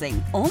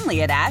financing.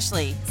 Only at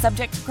Ashley.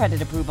 Subject to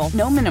credit approval.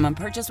 No minimum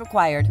purchase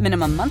required.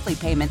 Minimum monthly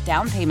payment,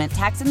 down payment,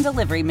 tax, and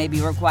delivery may be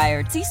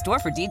required. See store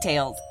for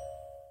details.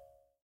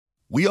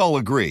 We all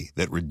agree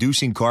that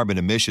reducing carbon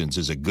emissions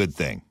is a good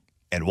thing.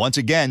 And once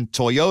again,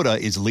 Toyota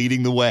is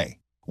leading the way.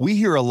 We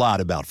hear a lot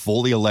about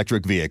fully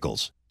electric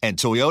vehicles, and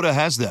Toyota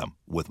has them,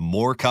 with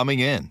more coming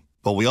in.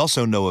 But we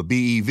also know a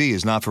BEV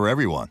is not for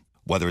everyone,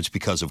 whether it's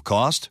because of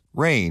cost,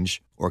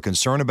 range, or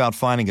concern about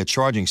finding a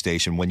charging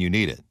station when you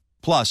need it.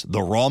 Plus,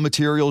 the raw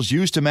materials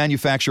used to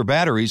manufacture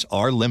batteries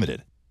are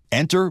limited.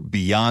 Enter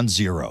Beyond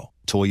Zero,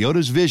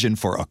 Toyota's vision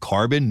for a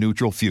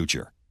carbon-neutral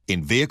future.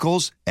 In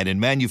vehicles and in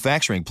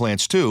manufacturing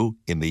plants, too,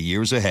 in the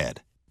years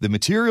ahead. The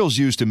materials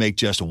used to make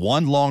just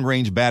one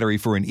long-range battery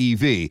for an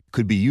EV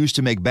could be used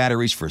to make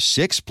batteries for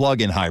 6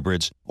 plug-in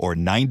hybrids or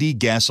 90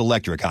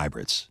 gas-electric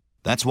hybrids.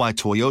 That's why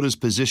Toyota's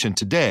position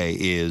today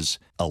is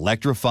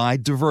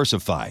electrified,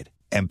 diversified,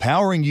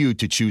 empowering you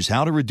to choose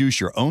how to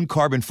reduce your own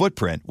carbon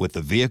footprint with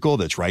the vehicle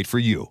that's right for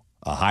you,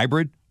 a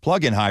hybrid,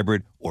 plug-in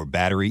hybrid, or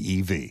battery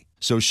EV.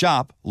 So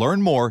shop,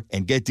 learn more,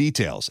 and get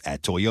details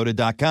at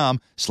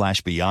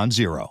toyota.com/beyond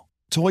zero.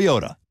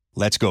 Toyota,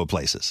 let's go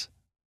places.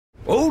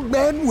 Old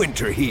Man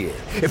Winter here.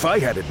 If I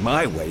had it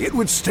my way, it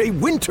would stay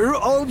winter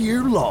all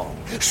year long.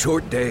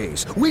 Short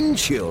days, wind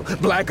chill,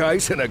 black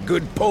ice, and a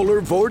good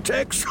polar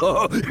vortex.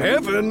 Oh,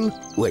 heaven.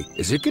 Wait,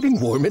 is it getting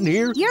warm in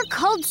here? Your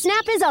cold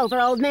snap is over,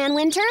 Old Man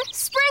Winter.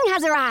 Spring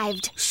has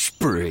arrived.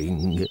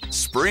 Spring.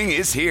 Spring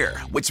is here,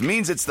 which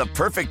means it's the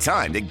perfect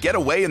time to get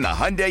away in the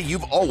Hyundai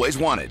you've always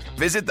wanted.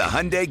 Visit the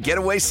Hyundai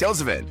Getaway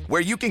Sales Event,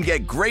 where you can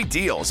get great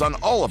deals on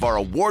all of our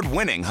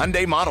award-winning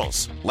Hyundai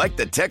models, like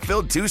the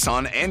tech-filled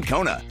Tucson and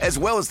Kona, as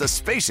well as the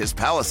spacious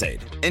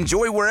Palisade.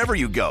 Enjoy wherever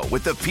you go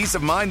with the peace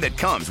of mind that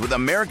comes with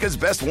America's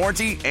best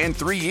warranty and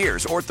 3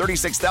 years or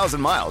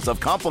 36,000 miles of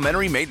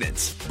complimentary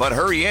maintenance. But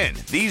hurry in,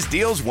 these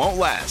deals won't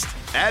last.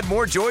 Add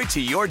more joy to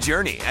your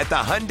journey at the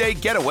Hyundai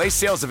Getaway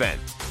Sales Event.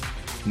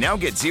 Now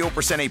get 0%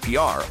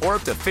 APR or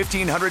up to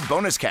 $1,500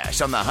 bonus cash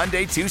on the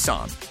Hyundai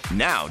Tucson.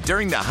 Now,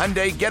 during the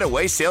Hyundai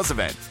Getaway Sales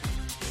Event.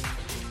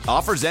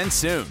 Offers end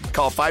soon.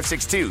 Call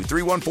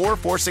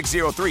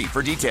 562-314-4603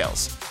 for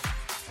details.